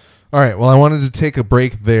 All right. Well, I wanted to take a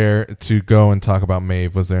break there to go and talk about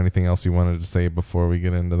Maeve. Was there anything else you wanted to say before we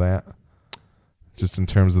get into that? Just in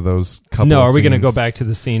terms of those couple No, of are we going to go scenes? back to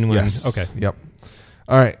the scene when... Yes. Okay. Yep.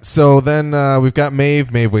 All right. So then we've got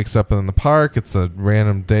Maeve. Maeve wakes up in the park. It's a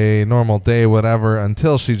random day, normal day, whatever,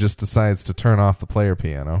 until she just decides to turn off the player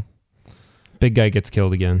piano. Big guy gets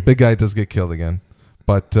killed again. Big guy does get killed again.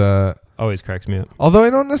 But... always cracks me up. Although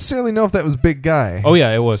I don't necessarily know if that was Big Guy. Oh,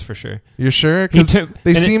 yeah, it was for sure. You're sure? Because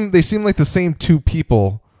they seem like the same two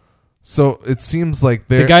people. So it seems like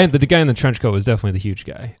they're... The guy in the trench coat was definitely the huge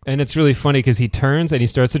guy. And it's really funny because he turns and he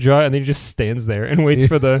starts to draw and then he just stands there and waits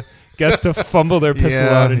for the guest to fumble their pistol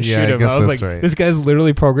out and shoot him. I was like, this guy's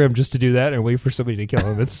literally programmed just to do that and wait for somebody to kill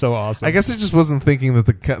him. It's so awesome. I guess I just wasn't thinking that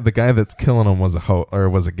the guy that's killing him was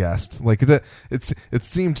was a guest. Like it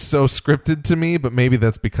seemed so scripted to me, but maybe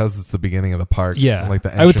that's because it's the beginning of the park. Yeah, like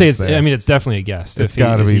the I would say it's definitely a guest. It's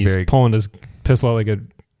got to be he's very pulling his pistol out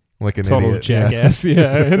like an total idiot. jackass.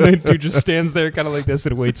 Yeah. And the dude just stands there kind of like this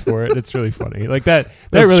and waits for it. It's really funny. Like that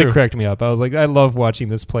That's really true. cracked me up. I was like, I love watching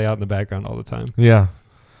this play out in the background all the time. Yeah.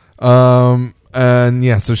 And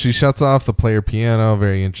yeah, so she shuts off the player piano.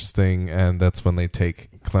 Very interesting. And that's when they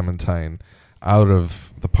take Clementine out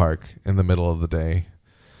of the park in the middle of the day.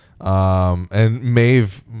 And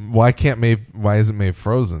Maeve, why isn't Maeve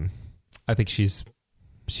frozen? I think she's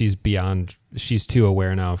too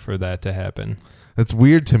aware now for that to happen. That's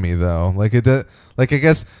weird to me though. I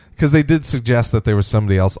guess because they did suggest that there was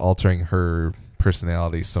somebody else altering her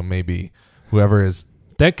personality. So maybe whoever's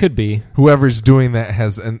doing that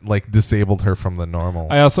has disabled her from the normal.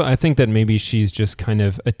 I think that maybe she's just kind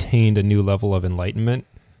of attained a new level of enlightenment,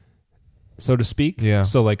 so to speak. Yeah.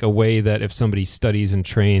 So like a way that if somebody studies and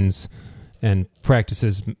trains and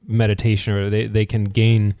practices meditation, or they can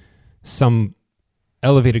gain some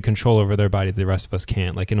elevated control over their body that the rest of us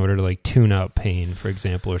can't, like in order to like tune out pain, for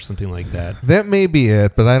example, or something like that. That may be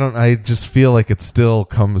it, but I just feel like it still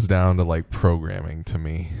comes down to like programming to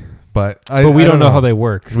me. But we don't know how they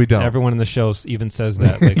work. We don't. Everyone in the show even says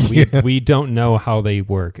that. Like we don't know how they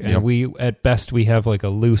work. And we at best we have like a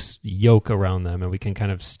loose yoke around them and we can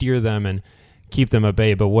kind of steer them and keep them at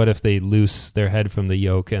bay. But what if they loose their head from the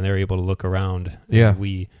yoke and they're able to look around? Yeah.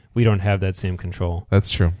 We don't have that same control. That's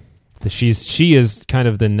true. She is kind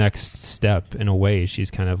of the next step in a way. She's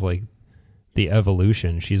kind of like the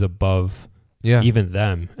evolution. She's above even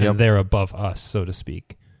them, and they're above us, so to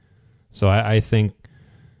speak. So I think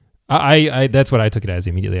I that's what I took it as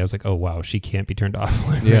immediately. I was like, oh wow, she can't be turned off.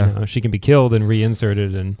 Right now. She can be killed and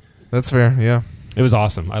reinserted, and that's fair. Yeah, it was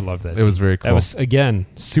awesome. I loved that. It was very cool. That was again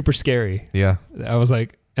super scary. Yeah, I was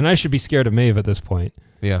like. And I should be scared of Maeve at this point.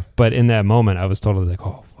 Yeah. But in that moment, I was totally like,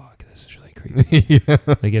 oh, fuck, this is really creepy. Yeah.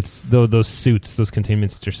 Like, it's those suits, those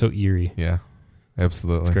containment suits are so eerie. Yeah,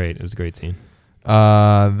 absolutely. It's great. It was a great scene.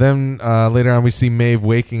 Then later on, we see Maeve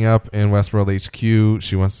waking up in Westworld HQ.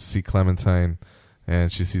 She wants to see Clementine,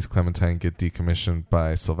 and she sees Clementine get decommissioned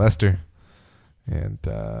by Sylvester. And,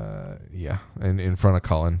 and in front of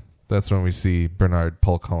Cullen. That's when we see Bernard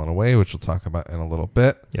pull Cullen away, which we'll talk about in a little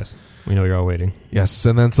bit. Yes, we know you're all waiting. Yes,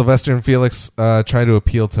 and then Sylvester and Felix try to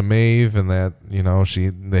appeal to Maeve, and that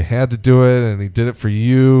they had to do it, and he did it for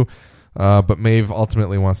you. But Maeve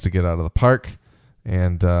ultimately wants to get out of the park,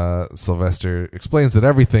 and Sylvester explains that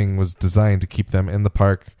everything was designed to keep them in the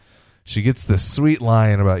park. She gets this sweet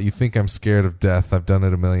line about, "You think I'm scared of death? I've done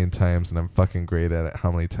it 1,000,000 times, and I'm fucking great at it.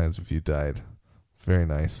 How many times have you died?" Very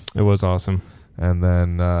nice. It was awesome. And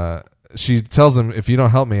then she tells him, "If you don't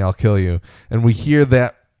help me, I'll kill you." And we hear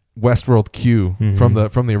that Westworld cue from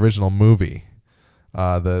the original movie,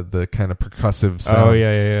 the kind of percussive sound. Oh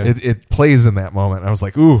yeah. It plays in that moment. I was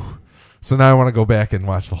like, ooh. So now I want to go back and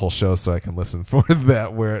watch the whole show so I can listen for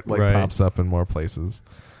that where it pops up in more places.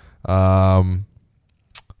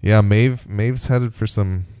 Maeve's headed for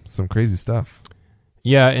some crazy stuff.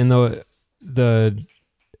 Yeah, and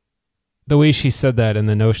the way she said that, and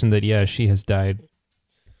the notion that she has died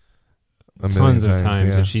tons of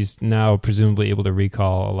times, and she's now presumably able to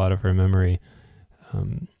recall a lot of her memory.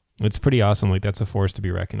 It's pretty awesome. Like, that's a force to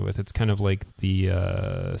be reckoned with. It's kind of like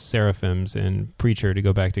the Seraphims in Preacher, to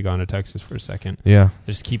go back to Gone to Texas for a second. Yeah,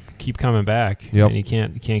 they just keep coming back, and you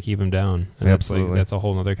can't keep them down. And absolutely, that's a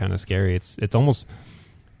whole other kind of scary. It's almost.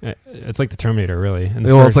 It's like the Terminator, really. And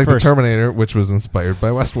it's like the Terminator, which was inspired by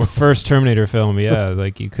Westworld. First Terminator film,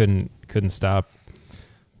 like you couldn't stop.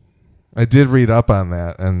 I did read up on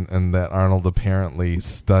that, and that Arnold apparently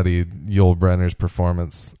studied Yul Brynner's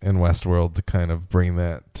performance in Westworld to kind of bring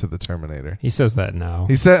that to the Terminator. He says that now.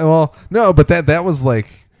 He said, well, no, but that was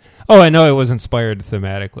like... Oh, I know it was inspired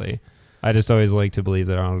thematically. I just always like to believe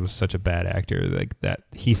that Arnold was such a bad actor, like that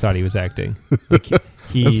he thought he was acting. Like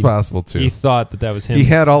That's possible too. He thought that was him. He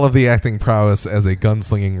had all of the acting prowess as a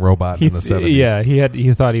gunslinging robot in the 70s. Yeah,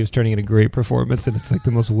 he thought he was turning in a great performance, and it's like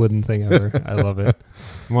the most wooden thing ever. I love it.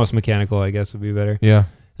 Most mechanical, I guess, would be better. Yeah.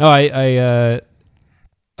 No, I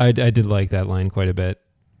did like that line quite a bit.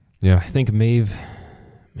 Yeah. I think Maeve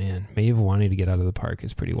wanting to get out of the park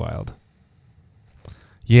is pretty wild.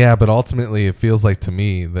 Yeah, but ultimately it feels like to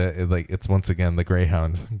me that it's once again the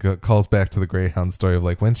Greyhound. Calls back to the Greyhound story of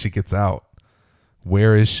like, when she gets out,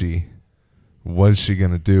 where is she? What is she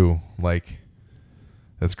going to do? Like,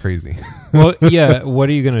 that's crazy. Well, yeah, what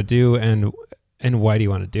are you going to do, and why do you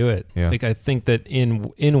want to do it? Yeah. Like, I think that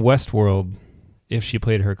in Westworld, if she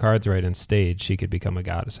played her cards right and stayed, she could become a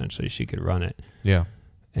god, essentially. She could run it. Yeah.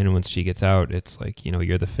 And once she gets out, it's like,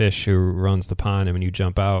 you're the fish who runs the pond, and when you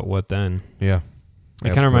jump out, what then? Yeah.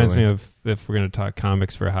 It kind of reminds me of, if we're going to talk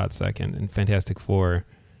comics for a hot second, in Fantastic Four,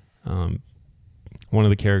 one of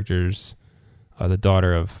the characters, the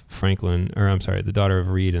daughter of the daughter of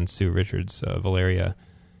Reed and Sue Richards, Valeria,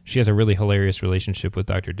 she has a really hilarious relationship with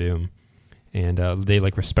Dr. Doom, and they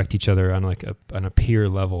like respect each other on like on a peer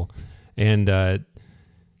level, and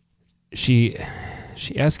she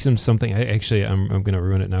asks him something. I'm going to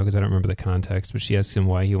ruin it now because I don't remember the context, but she asks him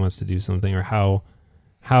why he wants to do something, or how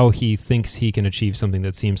he thinks he can achieve something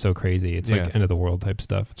that seems so crazy. It's like end of the world type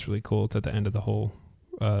stuff. It's really cool. It's at the end of the whole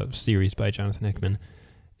series by Jonathan Hickman.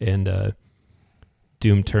 And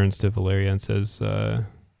Doom turns to Valeria and says,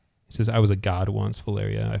 I was a god once,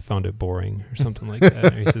 Valeria. I found it boring, or something like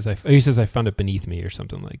that. He says, I found it beneath me, or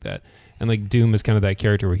something like that. And like Doom is kind of that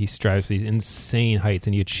character where he strives for these insane heights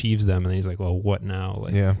and he achieves them. And then he's like, well, what now?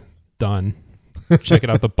 Like, done. Check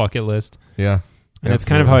it out the bucket list. Yeah. And that's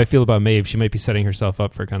kind of how I feel about Maeve. She might be setting herself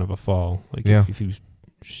up for kind of a fall. Like,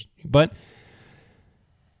 but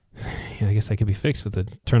I guess that could be fixed with a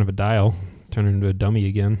turn of a dial, turn her into a dummy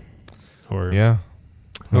again, or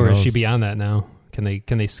is she beyond that now? Can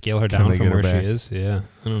they scale her down from where she is? Yeah,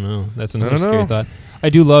 I don't know. That's another scary thought.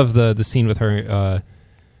 I do love the scene with her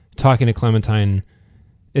talking to Clementine.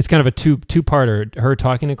 It's kind of a two-parter. Her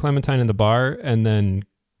talking to Clementine in the bar, and then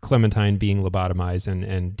Clementine being lobotomized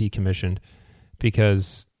and decommissioned.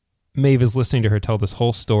 Because Maeve is listening to her tell this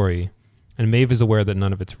whole story, and Maeve is aware that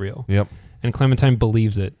none of it's real. Yep. And Clementine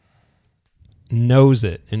believes it, knows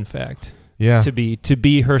it, in fact, to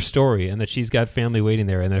be her story, and that she's got family waiting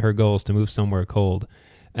there, and that her goal is to move somewhere cold.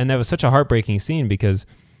 And that was such a heartbreaking scene because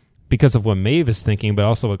of what Maeve is thinking, but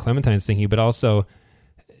also what Clementine's thinking, but also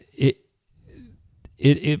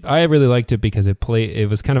I really liked it because it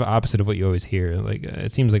was kind of opposite of what you always hear. Like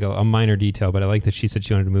it seems like a minor detail, but I like that she said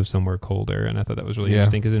she wanted to move somewhere colder, and I thought that was really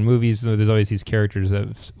interesting because in movies there's always these characters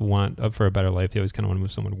that want up for a better life. They always kind of want to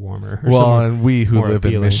move somewhere warmer. Well, and we who live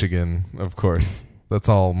in Michigan, of course, that's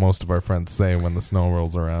all most of our friends say when the snow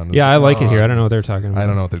rolls around. Yeah, I like it here. I don't know what they're talking about. I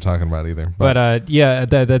don't know what they're talking about either. But yeah,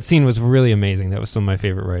 that scene was really amazing. That was some of my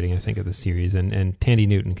favorite writing, I think, of the series, and Tandy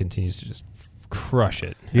Newton continues to just crush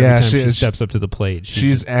it. Every time she steps up to the plate.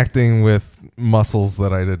 She's acting with muscles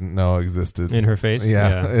that I didn't know existed in her face.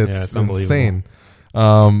 Yeah, it's insane.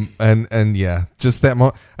 And yeah, just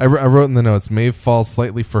that I wrote in the notes, Maeve falls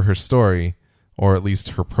slightly for her story, or at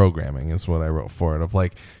least her programming is what I wrote for it. Of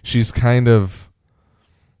like, she's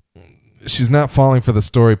not falling for the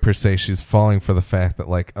story per se. She's falling for the fact that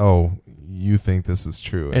like, oh, you think this is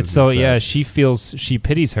true. And so yeah, she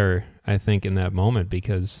pities her, I think, in that moment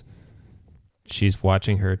because she's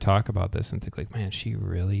watching her talk about this and think like, man, she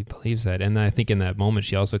really believes that. And I think in that moment,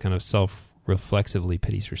 she also kind of self-reflexively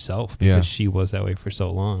pities herself because she was that way for so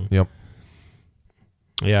long. Yep.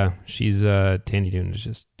 Yeah, she's Tandy Newton is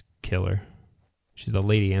just killer. She's the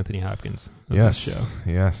Lady Anthony Hopkins of this show.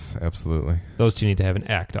 Yes, absolutely. Those two need to have an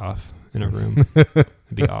act off in a room. It'd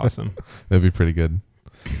be awesome. That'd be pretty good.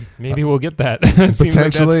 Maybe we'll get that. It seems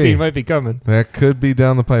like that scene might be coming. That could be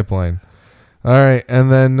down the pipeline. All right,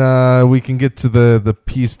 and then we can get to the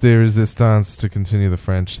piece de resistance to continue the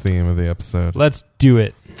French theme of the episode. Let's do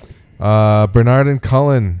it. Bernard and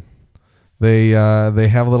Cullen, they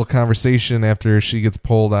have a little conversation after she gets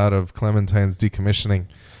pulled out of Clementine's decommissioning,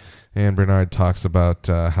 and Bernard talks about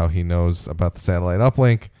how he knows about the satellite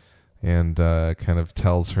uplink, and kind of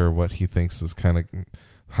tells her what he thinks is kind of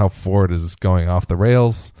how Ford is going off the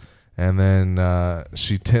rails. And then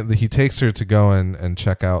he takes her to go and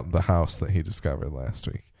check out the house that he discovered last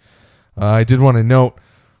week. I did want to note,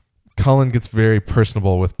 Cullen gets very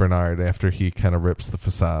personable with Bernard after he kind of rips the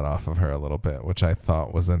facade off of her a little bit, which I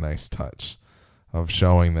thought was a nice touch of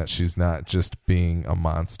showing that she's not just being a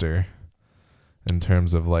monster in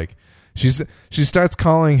terms of like, she starts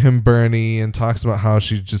calling him Bernie and talks about how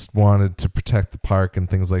she just wanted to protect the park and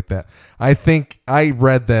things like that. I think I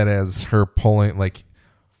read that as her pulling, like,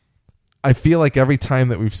 I feel like every time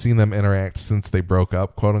that we've seen them interact since they broke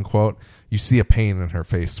up, quote unquote, you see a pain in her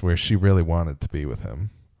face where she really wanted to be with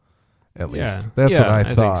him. At least that's what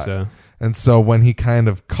I thought. Think so. And so when he kind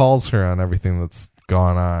of calls her on everything that's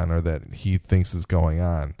gone on or that he thinks is going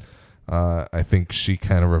on, I think she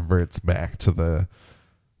kind of reverts back to the,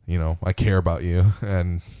 I care about you.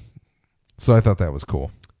 And so I thought that was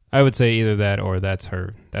cool. I would say either that or that's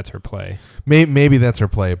her play. Maybe that's her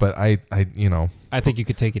play, but I think you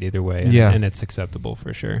could take it either way, and it's acceptable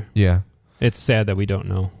for sure. Yeah. It's sad that we don't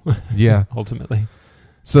know. Yeah. Ultimately.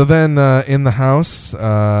 So then in the house,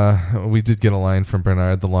 we did get a line from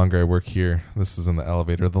Bernard, the longer I work here, this is in the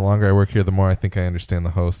elevator, the longer I work here, the more I think I understand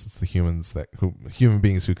the host. It's the human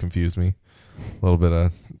beings who confuse me. A little bit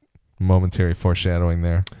of momentary foreshadowing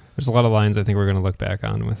there. There's a lot of lines I think we're going to look back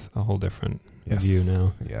on with a whole different view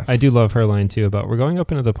now. Yes. I do love her line, too, about we're going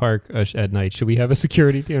up into the park at night. Should we have a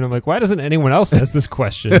security team? And I'm like, why doesn't anyone else ask this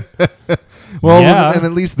question? Well, and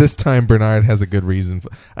at least this time Bernard has a good reason.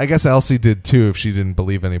 I guess Elsie did, too, if she didn't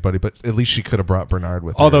believe anybody. But at least she could have brought Bernard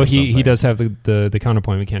with her. Although he does have the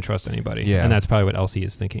counterpoint, we can't trust anybody. Yeah. And that's probably what Elsie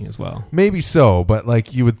is thinking as well. Maybe so, but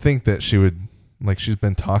like you would think that she would, like she's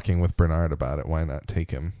been talking with Bernard about it. Why not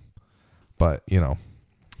take him? But,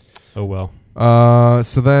 Oh, well.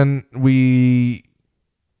 So then we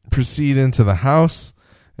proceed into the house,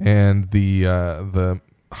 and the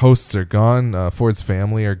hosts are gone. Ford's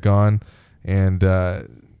family are gone, and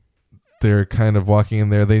they're kind of walking in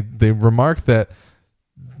there. They remark that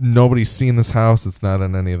nobody's seen this house. It's not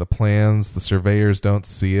on any of the plans. The surveyors don't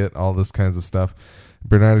see it. All this kinds of stuff.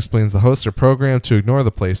 Bernard explains the hosts are programmed to ignore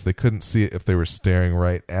the place. They couldn't see it if they were staring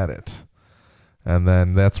right at it. And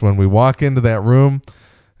then that's when we walk into that room.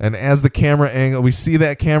 And as the camera angle, we see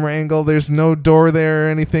that camera angle, there's no door there or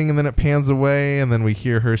anything, and then it pans away, and then we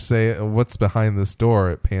hear her say, what's behind this door?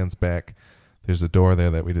 It pans back. There's a door there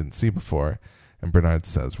that we didn't see before. And Bernard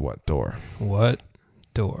says, what door? What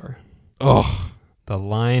door? Oh. The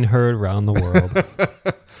line heard round the world.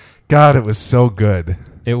 God, it was so good.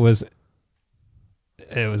 It was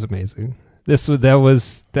amazing.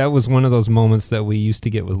 That was one of those moments that we used to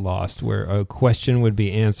get with Lost, where a question would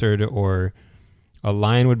be answered or a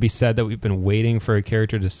line would be said that we've been waiting for a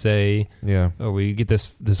character to say. Yeah. Or we get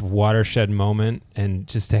this watershed moment, and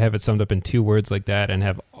just to have it summed up in 2 words like that and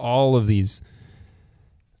have all of these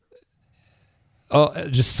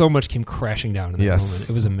just so much came crashing down in that moment.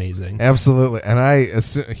 It was amazing. Absolutely. And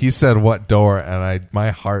he said, "What door?" And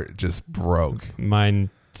my heart just broke. Mine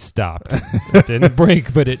stopped. It didn't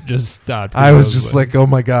break, but it just stopped. I was just like, "Oh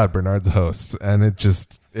my God, Bernard's a host," and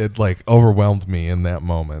it like overwhelmed me in that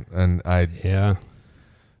moment. And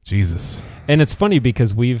Jesus. And it's funny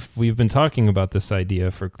because we've been talking about this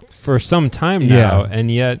idea for some time now,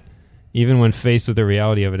 and yet even when faced with the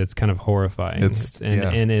reality of it, it's kind of horrifying.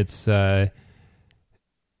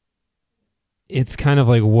 It's kind of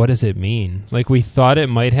like, what does it mean? Like, we thought it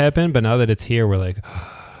might happen, but now that it's here, we're like,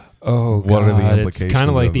 oh, what God. Are the implications? It's kind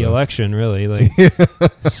of like the election, really. Like,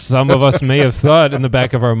 some of us may have thought in the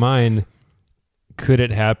back of our mind, could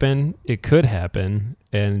it happen? It could happen.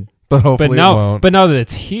 But hopefully it won't. But now that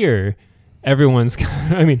it's here, everyone's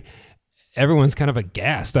kind of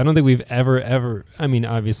aghast. I don't think we've ever, I mean,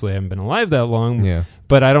 obviously I haven't been alive that long,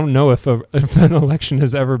 but I don't know if an election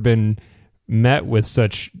has ever been met with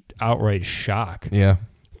such outright shock. Yeah.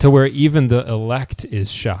 To where even the elect is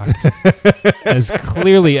shocked, as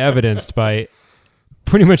clearly evidenced by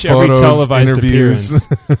pretty much every televised appearance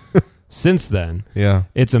since then. Yeah.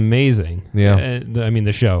 It's amazing. Yeah.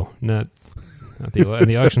 The show, not the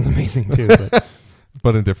election's amazing too,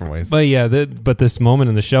 but in different ways. But but this moment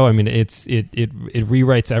in the show, I mean, it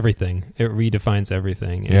rewrites everything. It redefines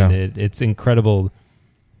everything, and it's incredible.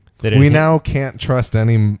 That we now can't trust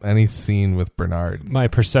any scene with Bernard. My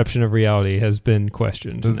perception of reality has been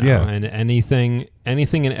questioned now, and anything and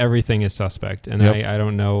everything is suspect. And I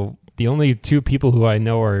don't know. The only two people who I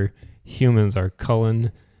know are humans are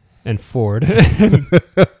Cullen and Ford.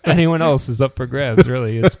 Anyone else is up for grabs.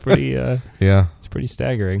 Really, it's pretty. It's pretty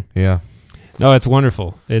staggering. Yeah. No, it's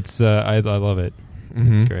wonderful. It's I love it.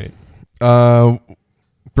 Mm-hmm. It's great.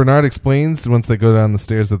 Bernard explains once they go down the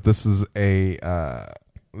stairs that this is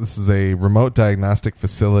a remote diagnostic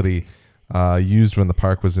facility used when the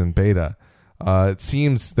park was in beta. It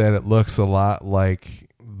seems that it looks a lot like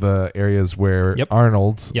the areas where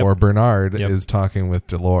Arnold or Bernard is talking with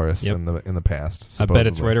Dolores in the past. Supposedly. I bet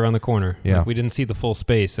it's right around the corner. Yeah, like, we didn't see the full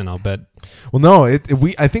space, and I'll bet. Well, no, I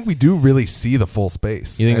think we do really see the full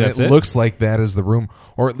space. You think that's it? Looks like that is the room,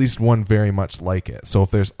 or at least one very much like it. So if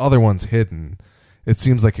there's other ones hidden, it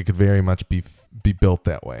seems like it could very much be built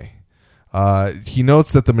that way. He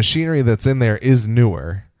notes that the machinery that's in there is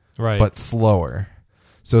newer, but slower.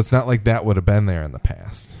 So it's not like that would have been there in the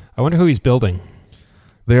past. I wonder who he's building.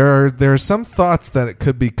 There are some thoughts that it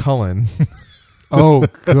could be Cullen. Oh,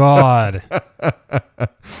 God.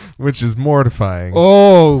 Which is mortifying.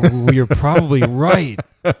 Oh, you're probably right.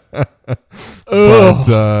 But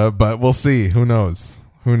we'll see. Who knows?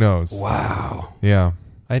 Wow. Yeah.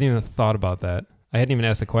 I hadn't even thought about that. I hadn't even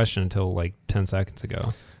asked the question until like 10 seconds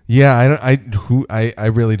ago. Yeah, I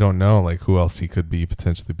really don't know like who else he could be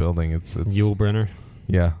potentially building. It's Yul Brynner.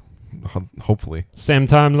 Yeah. Hopefully. Same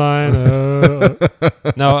timeline.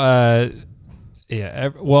 No,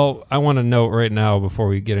 well, I want to note right now before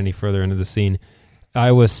we get any further into the scene,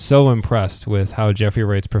 I was so impressed with how Jeffrey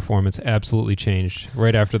Wright's performance absolutely changed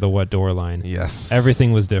right after the what door line. Yes.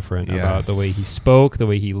 Everything was different about the way he spoke, the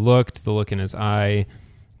way he looked, the look in his eye,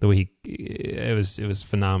 the way it was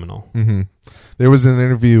phenomenal. Mm-hmm. There was an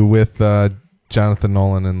interview with Jonathan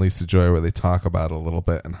Nolan and Lisa Joy where they talk about it a little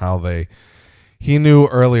bit and how he knew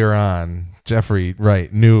earlier on, Jeffrey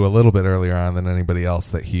Wright knew a little bit earlier on than anybody else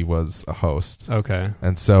that he was a host. Okay.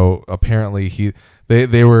 And so apparently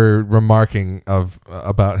they were remarking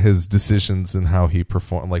about his decisions and how he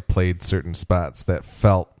performed, like played certain spots that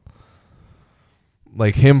felt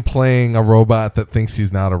like him playing a robot that thinks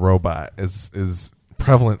he's not a robot is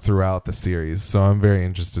prevalent throughout the series. So I'm very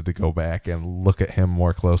interested to go back and look at him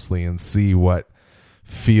more closely and see what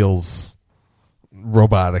feels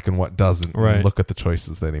robotic and what doesn't, and look at the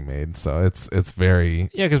choices that he made. So it's very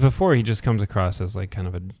because before he just comes across as like kind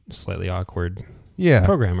of a slightly awkward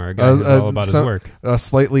programmer, a guy who's all about his work, a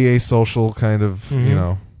slightly asocial kind of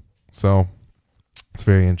so it's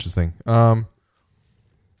very interesting.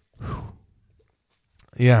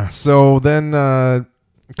 So then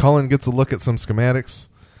Cullen gets a look at some schematics.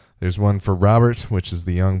 There's one for Robert, which is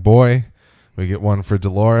the young boy. We get one for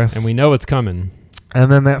Dolores, and we know it's coming.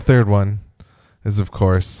 And then that third one is, of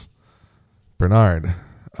course, Bernard.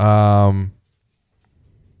 And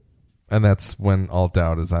that's when all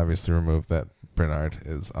doubt is obviously removed that Bernard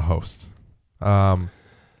is a host. I'm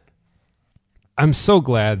so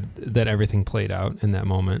glad that everything played out in that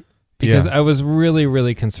moment. Because I was really,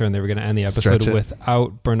 really concerned they were going to end the episode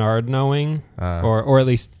without Bernard knowing, or at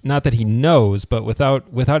least not that he knows, but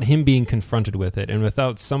without him being confronted with it, and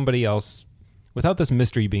without somebody else, without this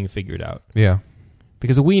mystery being figured out. Yeah.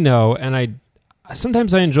 Because we know, and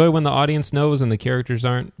sometimes I enjoy when the audience knows and the characters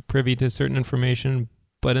aren't privy to certain information.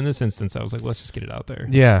 But in this instance, I was like, let's just get it out there.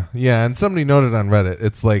 Yeah. And somebody noted on Reddit,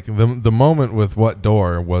 it's like the moment with what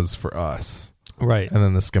door was for us. Right. And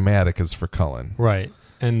then the schematic is for Cullen. Right.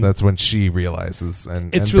 And so that's when she realizes.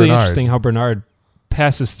 And it's and really Bernard. interesting how Bernard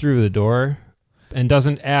passes through the door and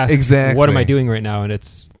doesn't ask, exactly. what am I doing right now? And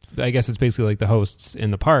I guess it's basically like the hosts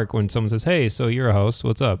in the park when someone says, hey, so you're a host,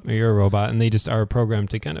 what's up? Or you're a robot. And they just are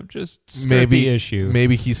programmed to kind of just skirt the issue.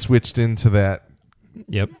 Maybe he switched into that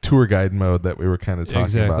tour guide mode that we were kind of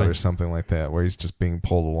talking about or something like that, where he's just being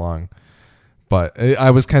pulled along. But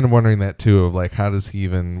I was kind of wondering that too, of like, how does he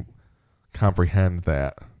even comprehend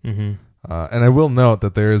that? Mm-hmm. And I will note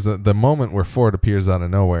that there is the moment where Ford appears out of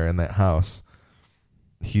nowhere in that house,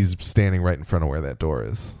 he's standing right in front of where that door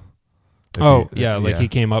is. He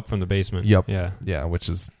came up from the basement. Yep. Yeah, which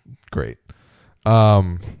is great.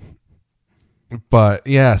 But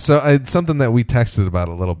yeah, so it's something that we texted about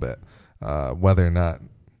a little bit, whether or not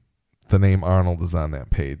the name Arnold is on that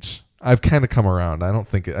page. I've kind of come around. I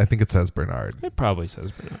think it says Bernard. It probably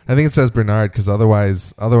says Bernard. I think it says Bernard because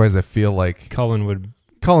otherwise I feel like Cullen would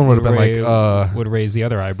have been would raise the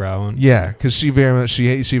other eyebrow. Yeah, because she very much she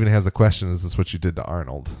even has the question: is this what you did to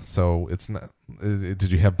Arnold? So it's not.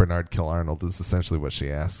 Did you have Bernard kill Arnold? Is essentially what she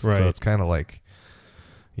asks. Right. So it's kind of like,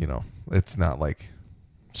 it's not like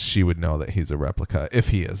she would know that he's a replica if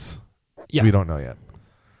he is. Yeah, we don't know yet.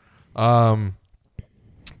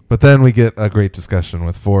 But then we get a great discussion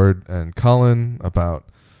with Ford and Cullen about.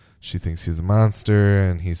 She thinks he's a monster,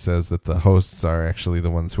 and he says that the hosts are actually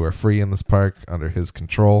the ones who are free in this park under his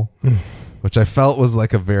control, which I felt was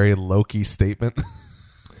like a very Loki statement.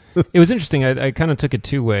 It was interesting. I kind of took it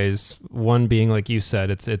two ways. One being, like you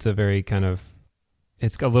said, it's a very kind of,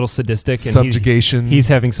 it's a little sadistic. And subjugation. He's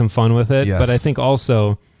having some fun with it. Yes. But I think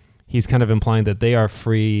also he's kind of implying that they are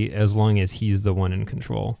free as long as he's the one in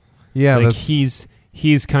control. Yeah, like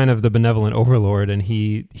he's kind of the benevolent overlord, and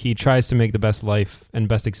he tries to make the best life and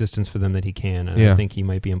best existence for them that he can. And I think he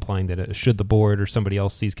might be implying that should the board or somebody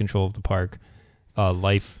else seize control of the park,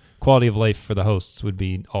 quality of life for the hosts would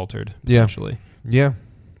be altered, essentially. Yeah,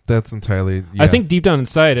 that's entirely... Yeah. I think deep down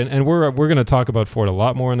inside, and we're going to talk about Ford a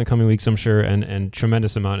lot more in the coming weeks, I'm sure, and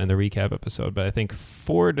tremendous amount in the recap episode, but I think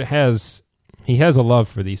Ford has a love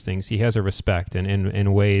for these things. He has a respect, and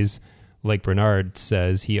in ways... like Bernard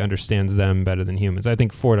says, he understands them better than humans. I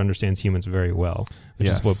think Ford understands humans very well, which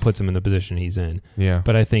is what puts him in the position he's in. Yeah.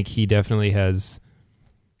 But I think he definitely has...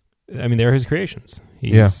 I mean, they're his creations.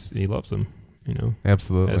 He loves them,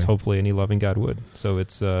 Absolutely. as hopefully any loving God would. So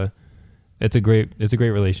it's a great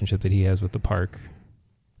relationship that he has with the park.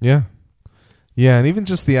 Yeah. Yeah, and even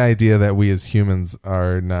just the idea that we as humans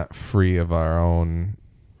are not free of our own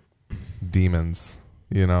demons,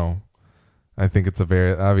 I think it's a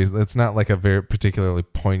very obvious. It's not like a very particularly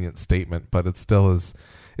poignant statement, but it still is.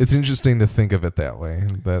 It's interesting to think of it that way.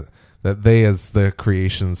 That they, as the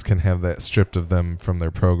creations, can have that stripped of them from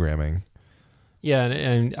their programming. Yeah,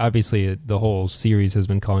 and obviously the whole series has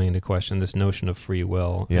been calling into question this notion of free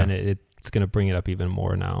will, and it's going to bring it up even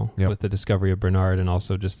more now with the discovery of Bernard, and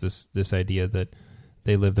also just this idea that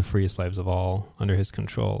they live the freest lives of all under his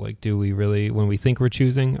control. Like, do we really, when we think we're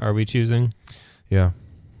choosing, are we choosing? Yeah.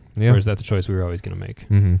 Or is that the choice we were always going to make?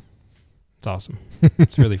 Mm-hmm. It's awesome.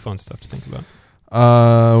 It's really fun stuff to think about.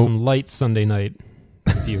 Some light Sunday night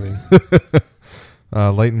viewing.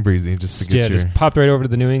 Light and breezy, just to get your... just popped right over to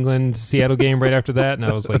the New England Seattle game right after that, and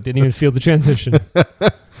I was like, didn't even feel the transition.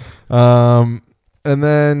 And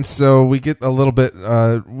then, so we get a little bit...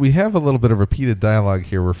 we have a little bit of repeated dialogue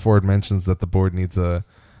here where Ford mentions that the board needs a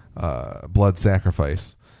blood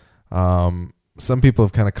sacrifice. Some people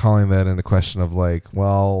have kind of calling that into question of like,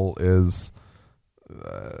 well, is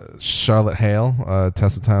Charlotte Hale,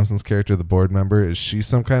 Tessa Thompson's character, the board member, is she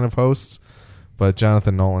some kind of host? But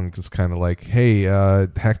Jonathan Nolan was kind of like, hey,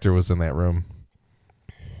 Hector was in that room.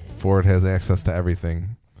 Ford has access to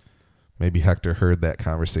everything. Maybe Hector heard that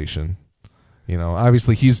conversation.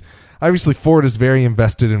 Obviously Ford is very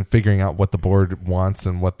invested in figuring out what the board wants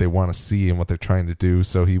and what they want to see and what they're trying to do.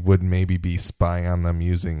 So he would maybe be spying on them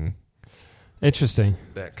using... Interesting.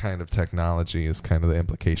 That kind of technology is kind of the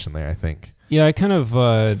implication there, I think. Yeah, I kind of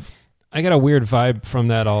I got a weird vibe from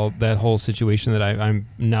that whole situation that I'm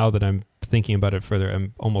now that I'm thinking about it further,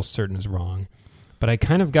 I'm almost certain is wrong. But I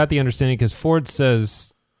kind of got the understanding because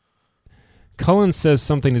Cullen says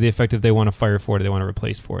something to the effect of they want to fire Ford, they want to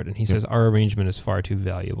replace Ford, and he says our arrangement is far too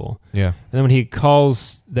valuable. Yeah. And then when he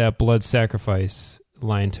calls that blood sacrifice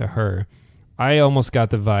line to her, I almost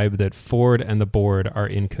got the vibe that Ford and the board are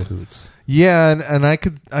in cahoots. Yeah, and I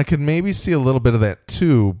could maybe see a little bit of that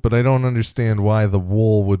too, but I don't understand why the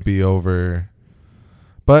wool would be over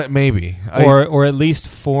But maybe. Or at least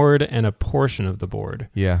Ford and a portion of the board.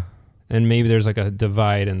 Yeah. And maybe there's like a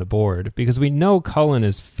divide in the board because we know Cullen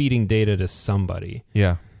is feeding data to somebody.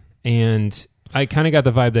 Yeah. And I kind of got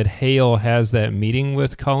the vibe that Hale has that meeting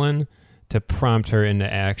with Cullen to prompt her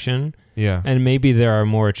into action. Yeah. And maybe there are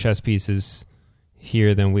more chess pieces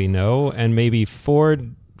here than we know. And maybe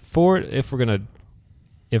Ford, if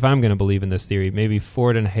I'm going to believe in this theory, maybe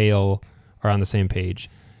Ford and Hale are on the same page.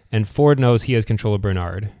 And Ford knows he has control of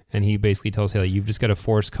Bernard. And he basically tells Hale, you've just got to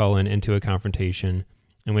force Cullen into a confrontation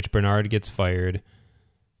in which Bernard gets fired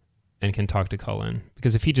and can talk to Cullen.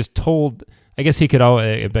 Because if he just told... I guess he could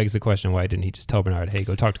it begs the question, why didn't he just tell Bernard, hey,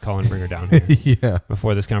 go talk to Cullen, bring her down here yeah.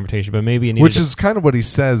 before this confrontation? But maybe which is kind of what he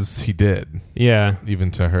says he did. Yeah.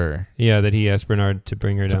 Even to her. Yeah, that he asked Bernard to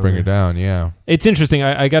bring her down. To bring her down, yeah. It's interesting.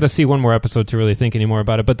 I got to see one more episode to really think any more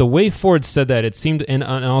about it. But the way Ford said that, it seemed, and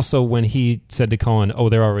also when he said to Cullen, oh,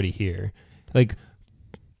 they're already here. Like,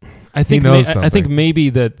 I think I think maybe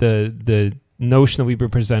that the notion that we've been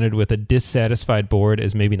presented with a dissatisfied board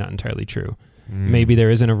is maybe not entirely true. Maybe there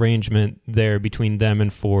is an arrangement there between them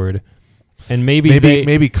and Ford, and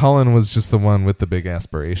maybe Cullen was just the one with the big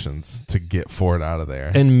aspirations to get Ford out of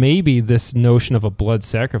there. And maybe this notion of a blood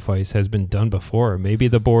sacrifice has been done before. Maybe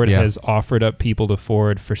the board has offered up people to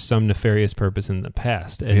Ford for some nefarious purpose in the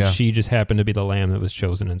past, and she just happened to be the lamb that was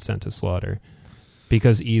chosen and sent to slaughter,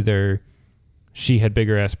 because either she had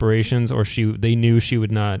bigger aspirations or they knew she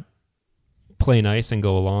would not play nice and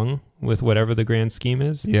go along with whatever the grand scheme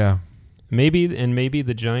is. Yeah. Maybe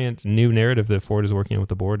the giant new narrative that Ford is working on with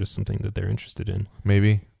the board is something that they're interested in.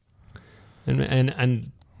 Maybe.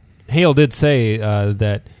 And Hale did say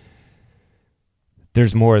that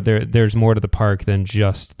there's more there's more to the park than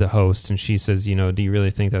just the host, and she says, do you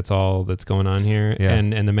really think that's all that's going on here? Yeah.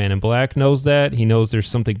 And the Man in Black knows that. He knows there's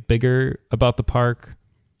something bigger about the park.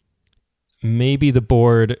 Maybe the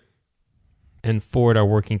board and Ford are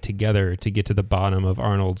working together to get to the bottom of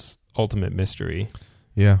Arnold's ultimate mystery.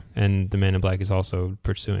 Yeah. And the Man in Black is also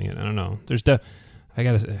pursuing it. I don't know. I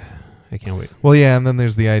can't wait. Well, yeah, and then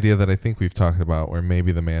there's the idea that I think we've talked about where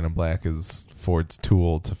maybe the Man in Black is Ford's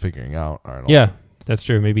tool to figuring out Arnold. Yeah, that's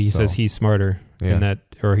true. Maybe he says he's smarter than that,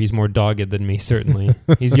 or he's more dogged than me, certainly.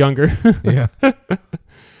 He's younger. Yeah.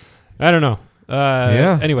 I don't know.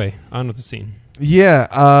 Anyway, on with the scene.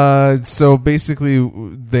 Yeah, so basically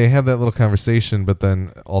they have that little conversation, but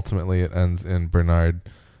then ultimately it ends in Bernard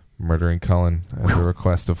murdering Cullen at the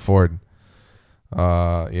request of Ford.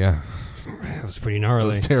 Yeah. It was pretty gnarly. It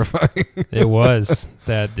was terrifying. It was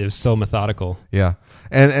so methodical. Yeah.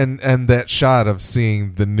 And that shot of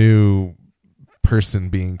seeing the new person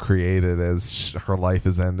being created as her life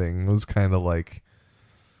is ending was kind of like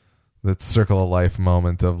that circle of life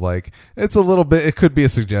moment of like, it's a little bit, it could be a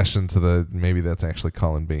suggestion to maybe that's actually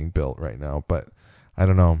Cullen being built right now, but I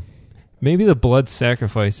don't know. Maybe the blood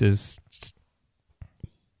sacrifice is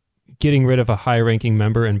getting rid of a high-ranking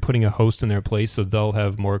member and putting a host in their place so they'll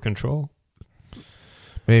have more control.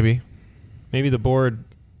 Maybe the board...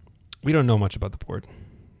 We don't know much about the board.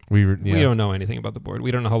 We don't know anything about the board. We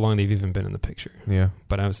don't know how long they've even been in the picture. Yeah.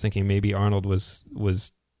 But I was thinking maybe Arnold was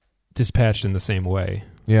dispatched in the same way.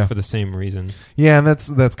 Yeah. For the same reason. Yeah, and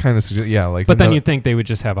that's kind of... Yeah, like... But then you'd think they would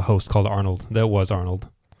just have a host called Arnold. That was Arnold.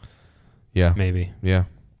 Yeah. Maybe. Yeah.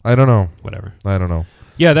 I don't know. Whatever. I don't know.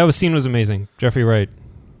 Yeah, scene was amazing. Jeffrey Wright.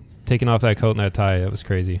 Taking off that coat and that tie, it was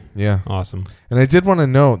crazy. Yeah. Awesome. And I did want to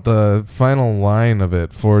note the final line of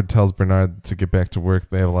it. Ford tells Bernard to get back to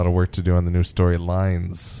work. They have a lot of work to do on the new story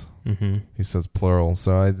lines. Mm-hmm. He says plural.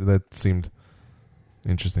 So that seemed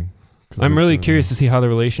interesting. I'm really curious to see how the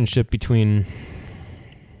relationship between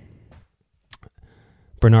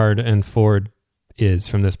Bernard and Ford is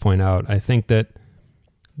from this point out. I think that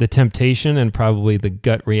the temptation and probably the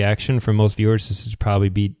gut reaction from most viewers is to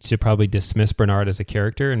probably dismiss Bernard as a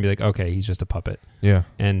character and be like, okay, he's just a puppet. Yeah.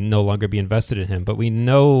 And no longer be invested in him. But we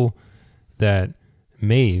know that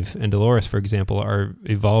Maeve and Dolores, for example, are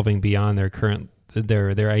evolving beyond their current,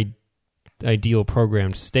 their ideal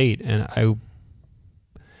programmed state. And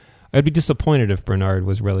I'd be disappointed if Bernard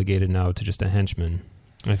was relegated now to just a henchman.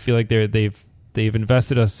 I feel like they've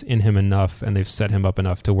invested us in him enough and they've set him up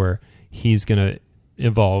enough to where he's going to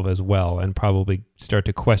evolve as well and probably start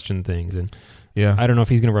to question things. And I don't know if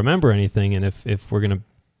he's going to remember anything and if we're going to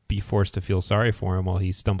be forced to feel sorry for him while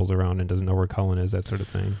he stumbles around and doesn't know where Cullen is, that sort of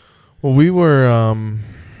thing. Well, we were,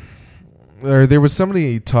 there was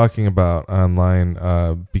somebody talking about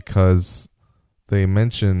online because they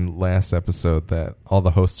mentioned last episode that all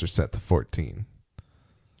the hosts are set to 14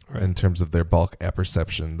 in terms of their bulk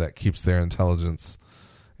apperception that keeps their intelligence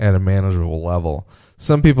at a manageable level.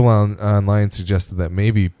 Some people online suggested that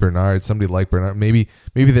maybe Bernard, somebody like Bernard, maybe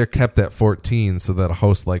they're kept at 14 so that a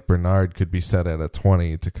host like Bernard could be set at a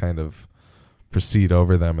 20 to kind of proceed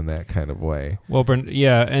over them in that kind of way. Well,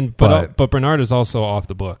 but Bernard is also off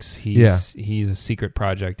the books. He's a secret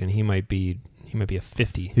project, and he might be a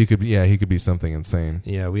 50. He could be something insane.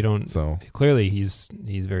 Yeah, we don't. So clearly, he's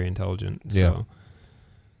very intelligent. So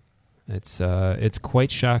it's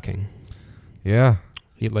quite shocking. Yeah.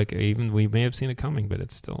 Even we may have seen it coming, but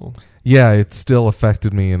it's still. Yeah, it still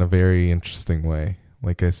affected me in a very interesting way.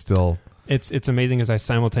 Like I still. It's amazing as I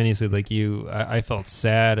simultaneously, like you, I felt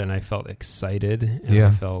sad and I felt excited and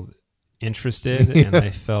I felt interested and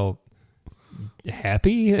I felt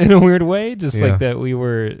happy in a weird way, just like that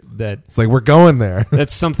it's like we're going there.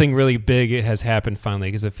 That's something really big has happened finally,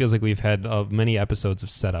 because it feels like we've had many episodes of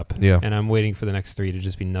setup, and I'm waiting for the next 3 to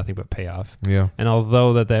just be nothing but payoff. And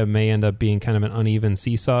although that may end up being kind of an uneven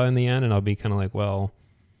seesaw in the end, and I'll be kind of like, well,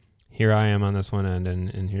 here I am on this one end,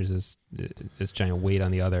 and here's this giant weight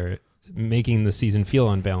on the other, making the season feel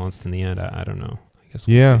unbalanced in the end. I don't know. I guess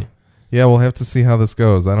we'll see. Yeah, we'll have to see how this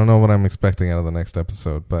goes. I don't know what I'm expecting out of the next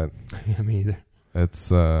episode, but me either.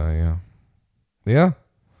 It's yeah.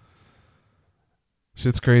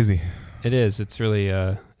 Shit's crazy. It is. It's really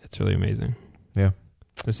amazing. Yeah.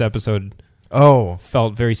 This episode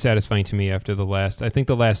felt very satisfying to me after the last. I think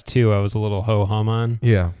the last 2 I was a little ho-hum on.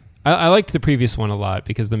 Yeah. I liked the previous one a lot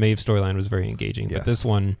because the Maeve storyline was very engaging, but this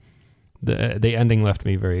one, the ending left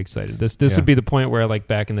me very excited. This would be the point where, like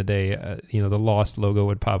back in the day, the Lost logo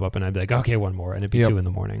would pop up and I'd be like, okay, one more, and it'd be 2 in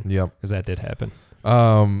the morning. Yep. Because that did happen.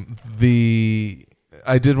 I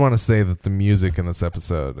did want to say that the music in this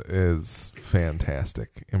episode is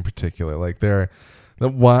fantastic. In particular,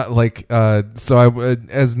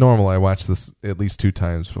 as normal, I watched this at least 2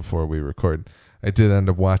 times before we record. I did end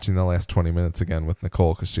up watching the last 20 minutes again with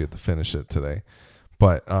Nicole because she had to finish it today.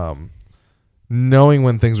 But knowing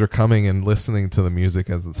when things were coming and listening to the music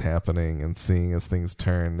as it's happening and seeing as things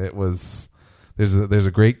turn, it was. There's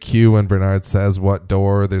a great cue when Bernard says what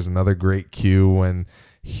door. There's another great cue when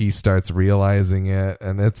he starts realizing it,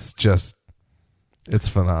 and it's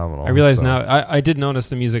phenomenal. I realize now. I did notice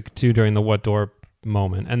the music too during the what door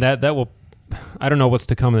moment, and that will. I don't know what's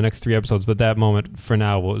to come in the next 3 episodes, but that moment for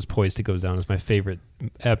now is poised to go down as my favorite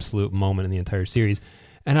absolute moment in the entire series.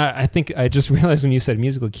 And I think I just realized when you said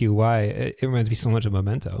musical cue, why it reminds me so much of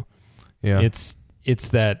Memento. Yeah, it's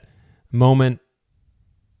that moment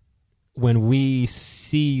when we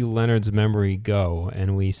see Leonard's memory go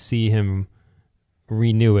and we see him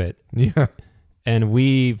renew it. Yeah, and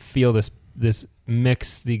we feel this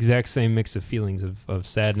mix, the exact same mix of feelings of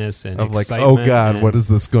sadness and of excitement. Like, oh God, what is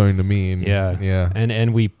this going to mean? Yeah.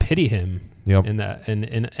 And we pity him. Yep.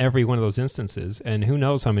 In every one of those instances. And who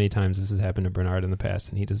knows how many times this has happened to Bernard in the past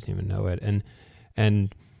and he doesn't even know it.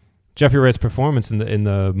 And Jeffrey Wright's performance in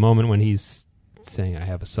the moment when he's saying, I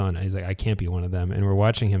have a son, he's like, I can't be one of them. And we're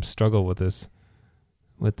watching him struggle with this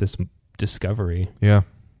discovery. Yeah.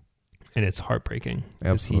 And it's heartbreaking.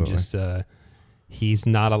 Absolutely. He just he's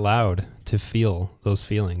not allowed to feel those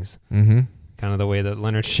feelings. Mm-hmm. Kind of the way that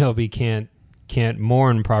Leonard Shelby can't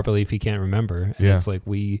mourn properly if he can't remember. And it's like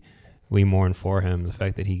we mourn for him, the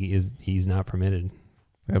fact that he's not permitted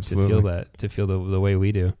Absolutely. to feel the way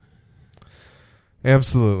we do.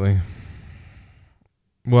 Absolutely.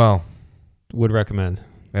 Well, would recommend.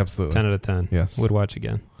 Absolutely. 10 out of 10. Yes. Would watch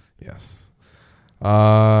again. Yes.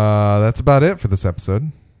 That's about it for this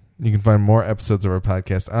episode. You can find more episodes of our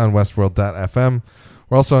podcast on westworld.fm.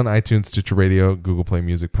 We're also on iTunes, Stitcher Radio, Google Play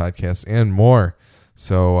Music Podcasts, and more.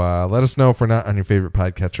 So let us know if we're not on your favorite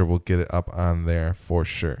podcatcher. We'll get it up on there for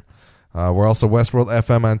sure. We're also Westworld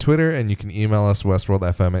FM on Twitter, and you can email us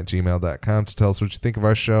westworldfm@gmail.com to tell us what you think of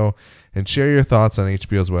our show and share your thoughts on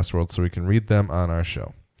HBO's Westworld so we can read them on our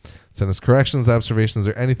show. Send us corrections, observations,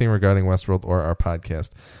 or anything regarding Westworld or our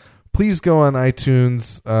podcast. Please go on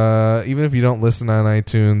iTunes. Even if you don't listen on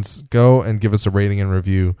iTunes, go and give us a rating and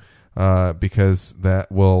review because that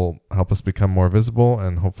will help us become more visible,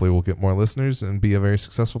 and hopefully we'll get more listeners and be a very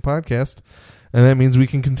successful podcast. And that means we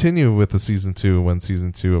can continue with the season 2 when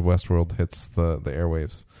season 2 of Westworld hits the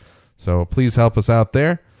airwaves. So please help us out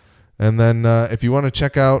there. And then if you want to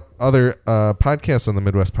check out other podcasts on the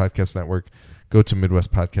Midwest Podcast Network, go to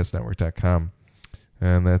MidwestPodcastNetwork.com.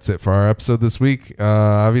 And that's it for our episode this week.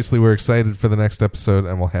 Obviously, we're excited for the next episode,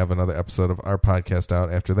 and we'll have another episode of our podcast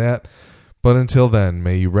out after that. But until then,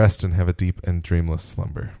 may you rest and have a deep and dreamless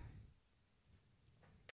slumber.